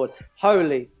the Lord,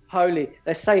 holy, holy.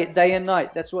 They say it day and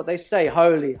night. That's what they say.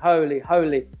 Holy, holy,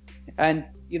 holy. And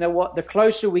you know what? The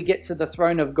closer we get to the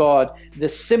throne of God, the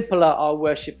simpler our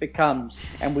worship becomes.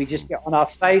 And we just get on our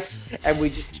face and we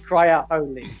just cry out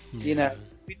holy. You know,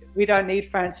 we don't need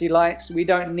fancy lights. We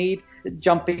don't need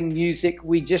jumping music.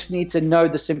 We just need to know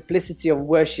the simplicity of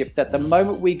worship, that the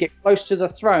moment we get close to the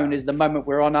throne is the moment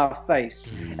we're on our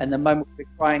face and the moment we're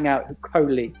crying out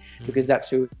holy, because that's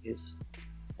who it is.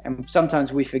 And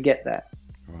sometimes we forget that.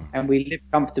 And we live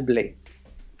comfortably,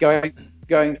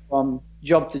 going from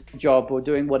job to job or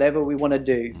doing whatever we want to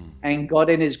do. And God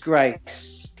in his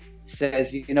grace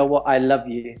says, you know what, I love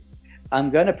you. I'm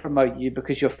going to promote you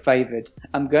because you're favored.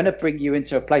 I'm going to bring you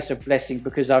into a place of blessing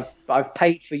because I've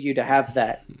paid for you to have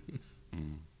that.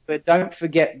 But don't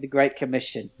forget the Great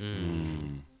Commission.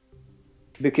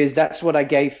 Because that's what I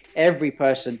gave every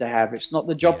person to have. It's not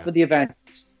the job for the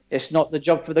evangelist. It's not the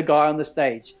job for the guy on the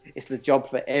stage. It's the job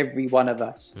for every one of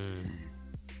us.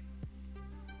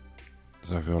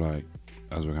 So I feel like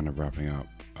as we're kind of wrapping up,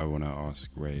 I want to ask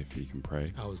Ray if he can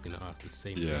pray. I was going to ask the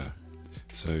same thing.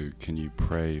 So can you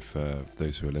pray for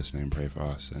those who are listening, pray for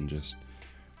us, and just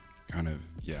kind of,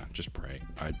 just pray.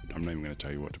 I'm not even going to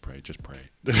tell you what to pray, just pray.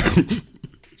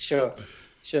 Sure.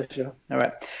 All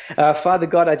right. Father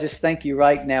God, I just thank you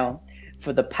right now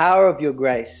for the power of your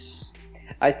grace.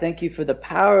 I thank you for the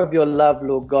power of your love,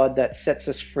 Lord God, that sets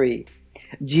us free.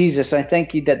 Jesus, I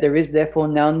thank you that there is therefore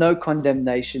now no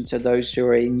condemnation to those who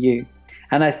are in you.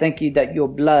 And I thank you that your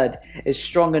blood is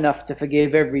strong enough to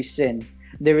forgive every sin.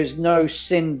 There is no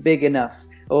sin big enough,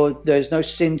 or there's no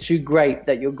sin too great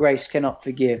that your grace cannot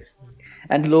forgive.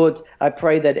 And Lord, I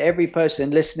pray that every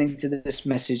person listening to this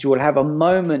message will have a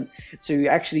moment to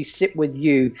actually sit with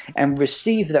you and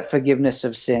receive that forgiveness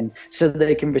of sin, so that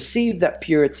they can receive that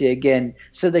purity again,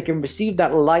 so they can receive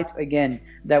that light again,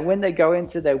 that when they go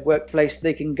into their workplace,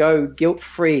 they can go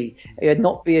guilt-free and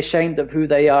not be ashamed of who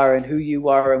they are and who you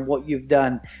are and what you've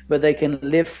done, but they can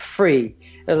live free.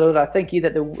 And Lord, I thank you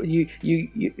that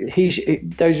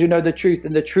those who know the truth,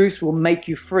 and the truth will make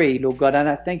you free, Lord God. And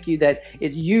I thank you that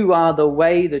you are the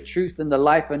way, the truth, and the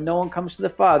life, and no one comes to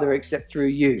the Father except through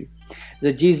you.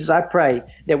 So Jesus, I pray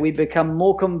that we become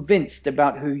more convinced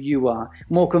about who you are,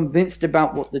 more convinced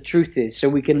about what the truth is, so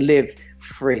we can live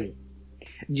free.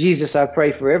 Jesus, I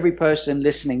pray for every person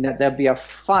listening that there'll be a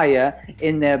fire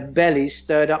in their belly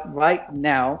stirred up right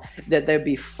now, that they'll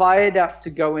be fired up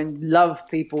to go and love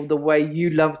people the way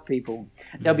you love people.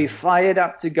 They'll be fired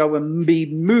up to go and be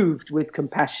moved with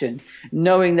compassion,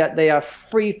 knowing that they are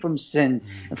free from sin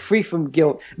and free from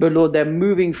guilt. But Lord, they're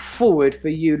moving forward for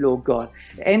you, Lord God,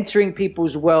 entering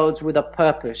people's worlds with a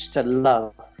purpose to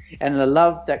love. And a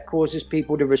love that causes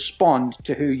people to respond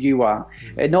to who you are.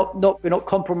 And we're not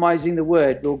compromising the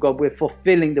word, Lord God. We're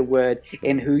fulfilling the word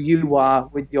in who you are,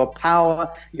 with your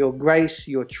power, your grace,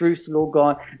 your truth, Lord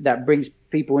God, that brings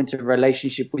people into a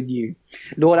relationship with you.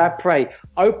 Lord, I pray,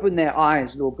 open their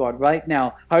eyes, Lord God, right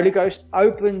now. Holy Ghost,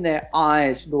 open their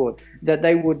eyes, Lord, that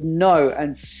they would know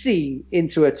and see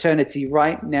into eternity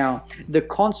right now the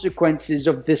consequences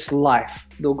of this life,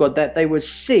 Lord God, that they would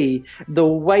see the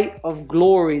weight of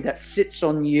glory that sits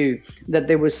on you, that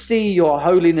they would see your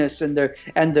holiness and the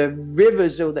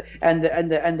rivers of and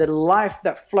the life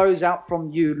that flows out from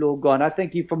you, Lord God. I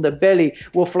thank you, from the belly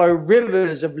will flow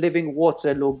rivers of living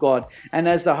water, Lord God. And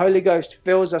as the Holy Ghost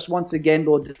fills us once again,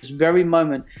 Lord, this very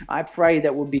moment, I pray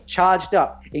that we'll be charged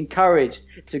up, encouraged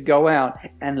to go out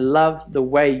and love the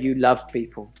way you love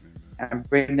people and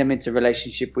bring them into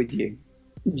relationship with you.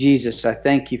 Jesus, I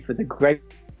thank you for the great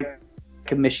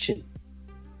commission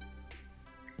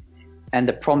and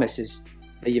the promises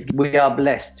that we are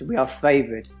blessed, we are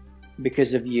favored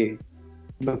because of you,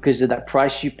 because of that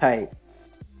price you paid.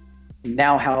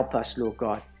 Now help us, Lord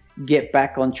God, get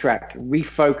back on track,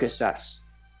 refocus us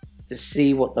to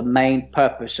see what the main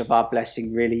purpose of our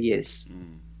blessing really is.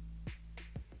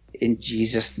 In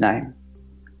Jesus' name,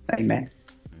 amen.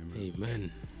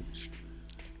 Amen.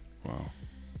 Wow.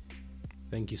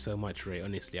 Thank you so much, Ray.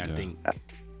 Honestly, I think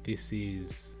this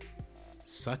is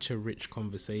such a rich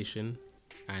conversation,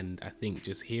 and I think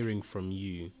just hearing from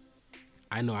you,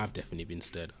 I know I've definitely been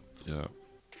stirred up.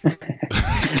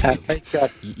 Yeah. Thank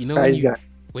God. You know,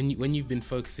 when you've been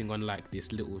focusing on like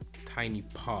this little tiny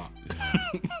part,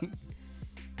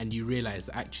 and you realize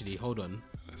that actually, hold on,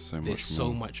 there's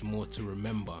so much more to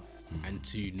remember and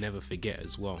to never forget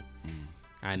as well.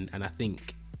 And I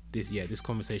think this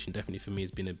conversation definitely for me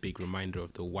has been a big reminder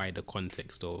of the wider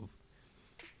context of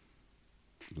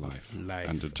life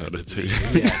and eternity.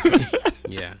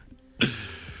 Yeah.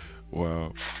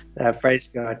 Wow. Praise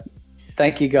God.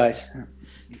 Thank you, guys.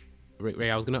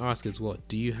 Ray, I was going to ask as well,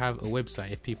 do you have a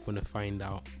website if people want to find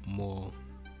out more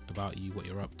about you, what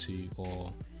you're up to,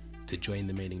 or to join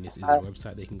the mailing list? Is there a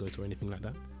website they can go to or anything like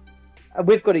that?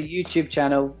 We've got a YouTube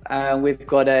channel. We've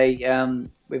got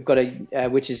a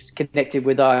which is connected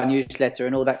with our newsletter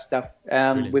and all that stuff.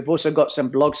 We've also got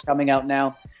some blogs coming out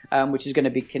now, which is going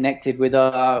to be connected with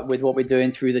what we're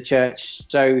doing through the church.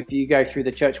 So if you go through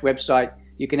the church website,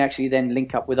 you can actually then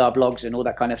link up with our blogs and all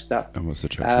that kind of stuff. And what's the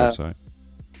church website?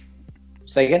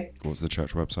 Say again? What's the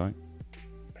church website?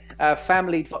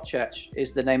 Family.church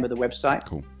is the name of the website.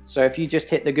 Cool. So if you just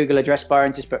hit the Google address bar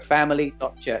and just put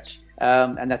family.church,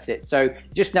 and that's it. So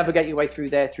just navigate your way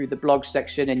through there, through the blog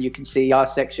section, and you can see our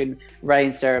section, Ray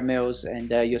and Sarah Mills, and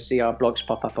you'll see our blogs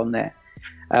pop up on there.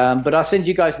 But I'll send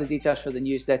you guys the details for the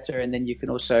newsletter, and then you can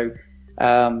also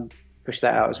push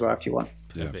that out as well if you want.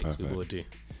 Perfect. We will do.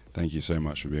 Thank you so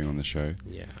much for being on the show.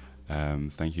 Yeah.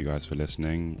 Thank you guys for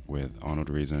listening with Arnold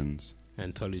Reasons.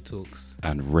 And Tolu Talks.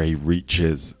 And Ray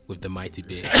Reaches. With the mighty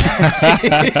beard.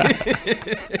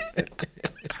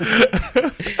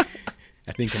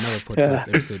 I think another podcast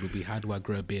episode will be, how do I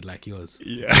grow a beard like yours?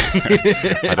 Yeah.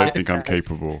 I don't think I'm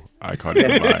capable. I can't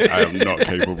even lie. I am not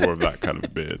capable of that kind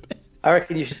of beard. I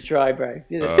reckon you should try, bro.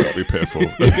 It'll be pitiful.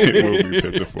 It will be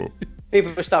pitiful.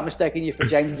 People will start mistaking you for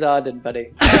James Arden,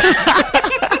 buddy.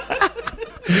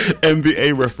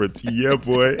 NBA reference. Yeah,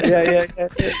 boy. Yeah.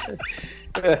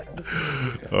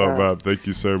 Oh, man. Thank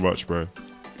you so much, bro.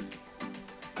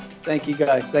 Thank you,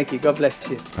 guys. Thank you. God bless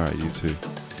you. All right, you too.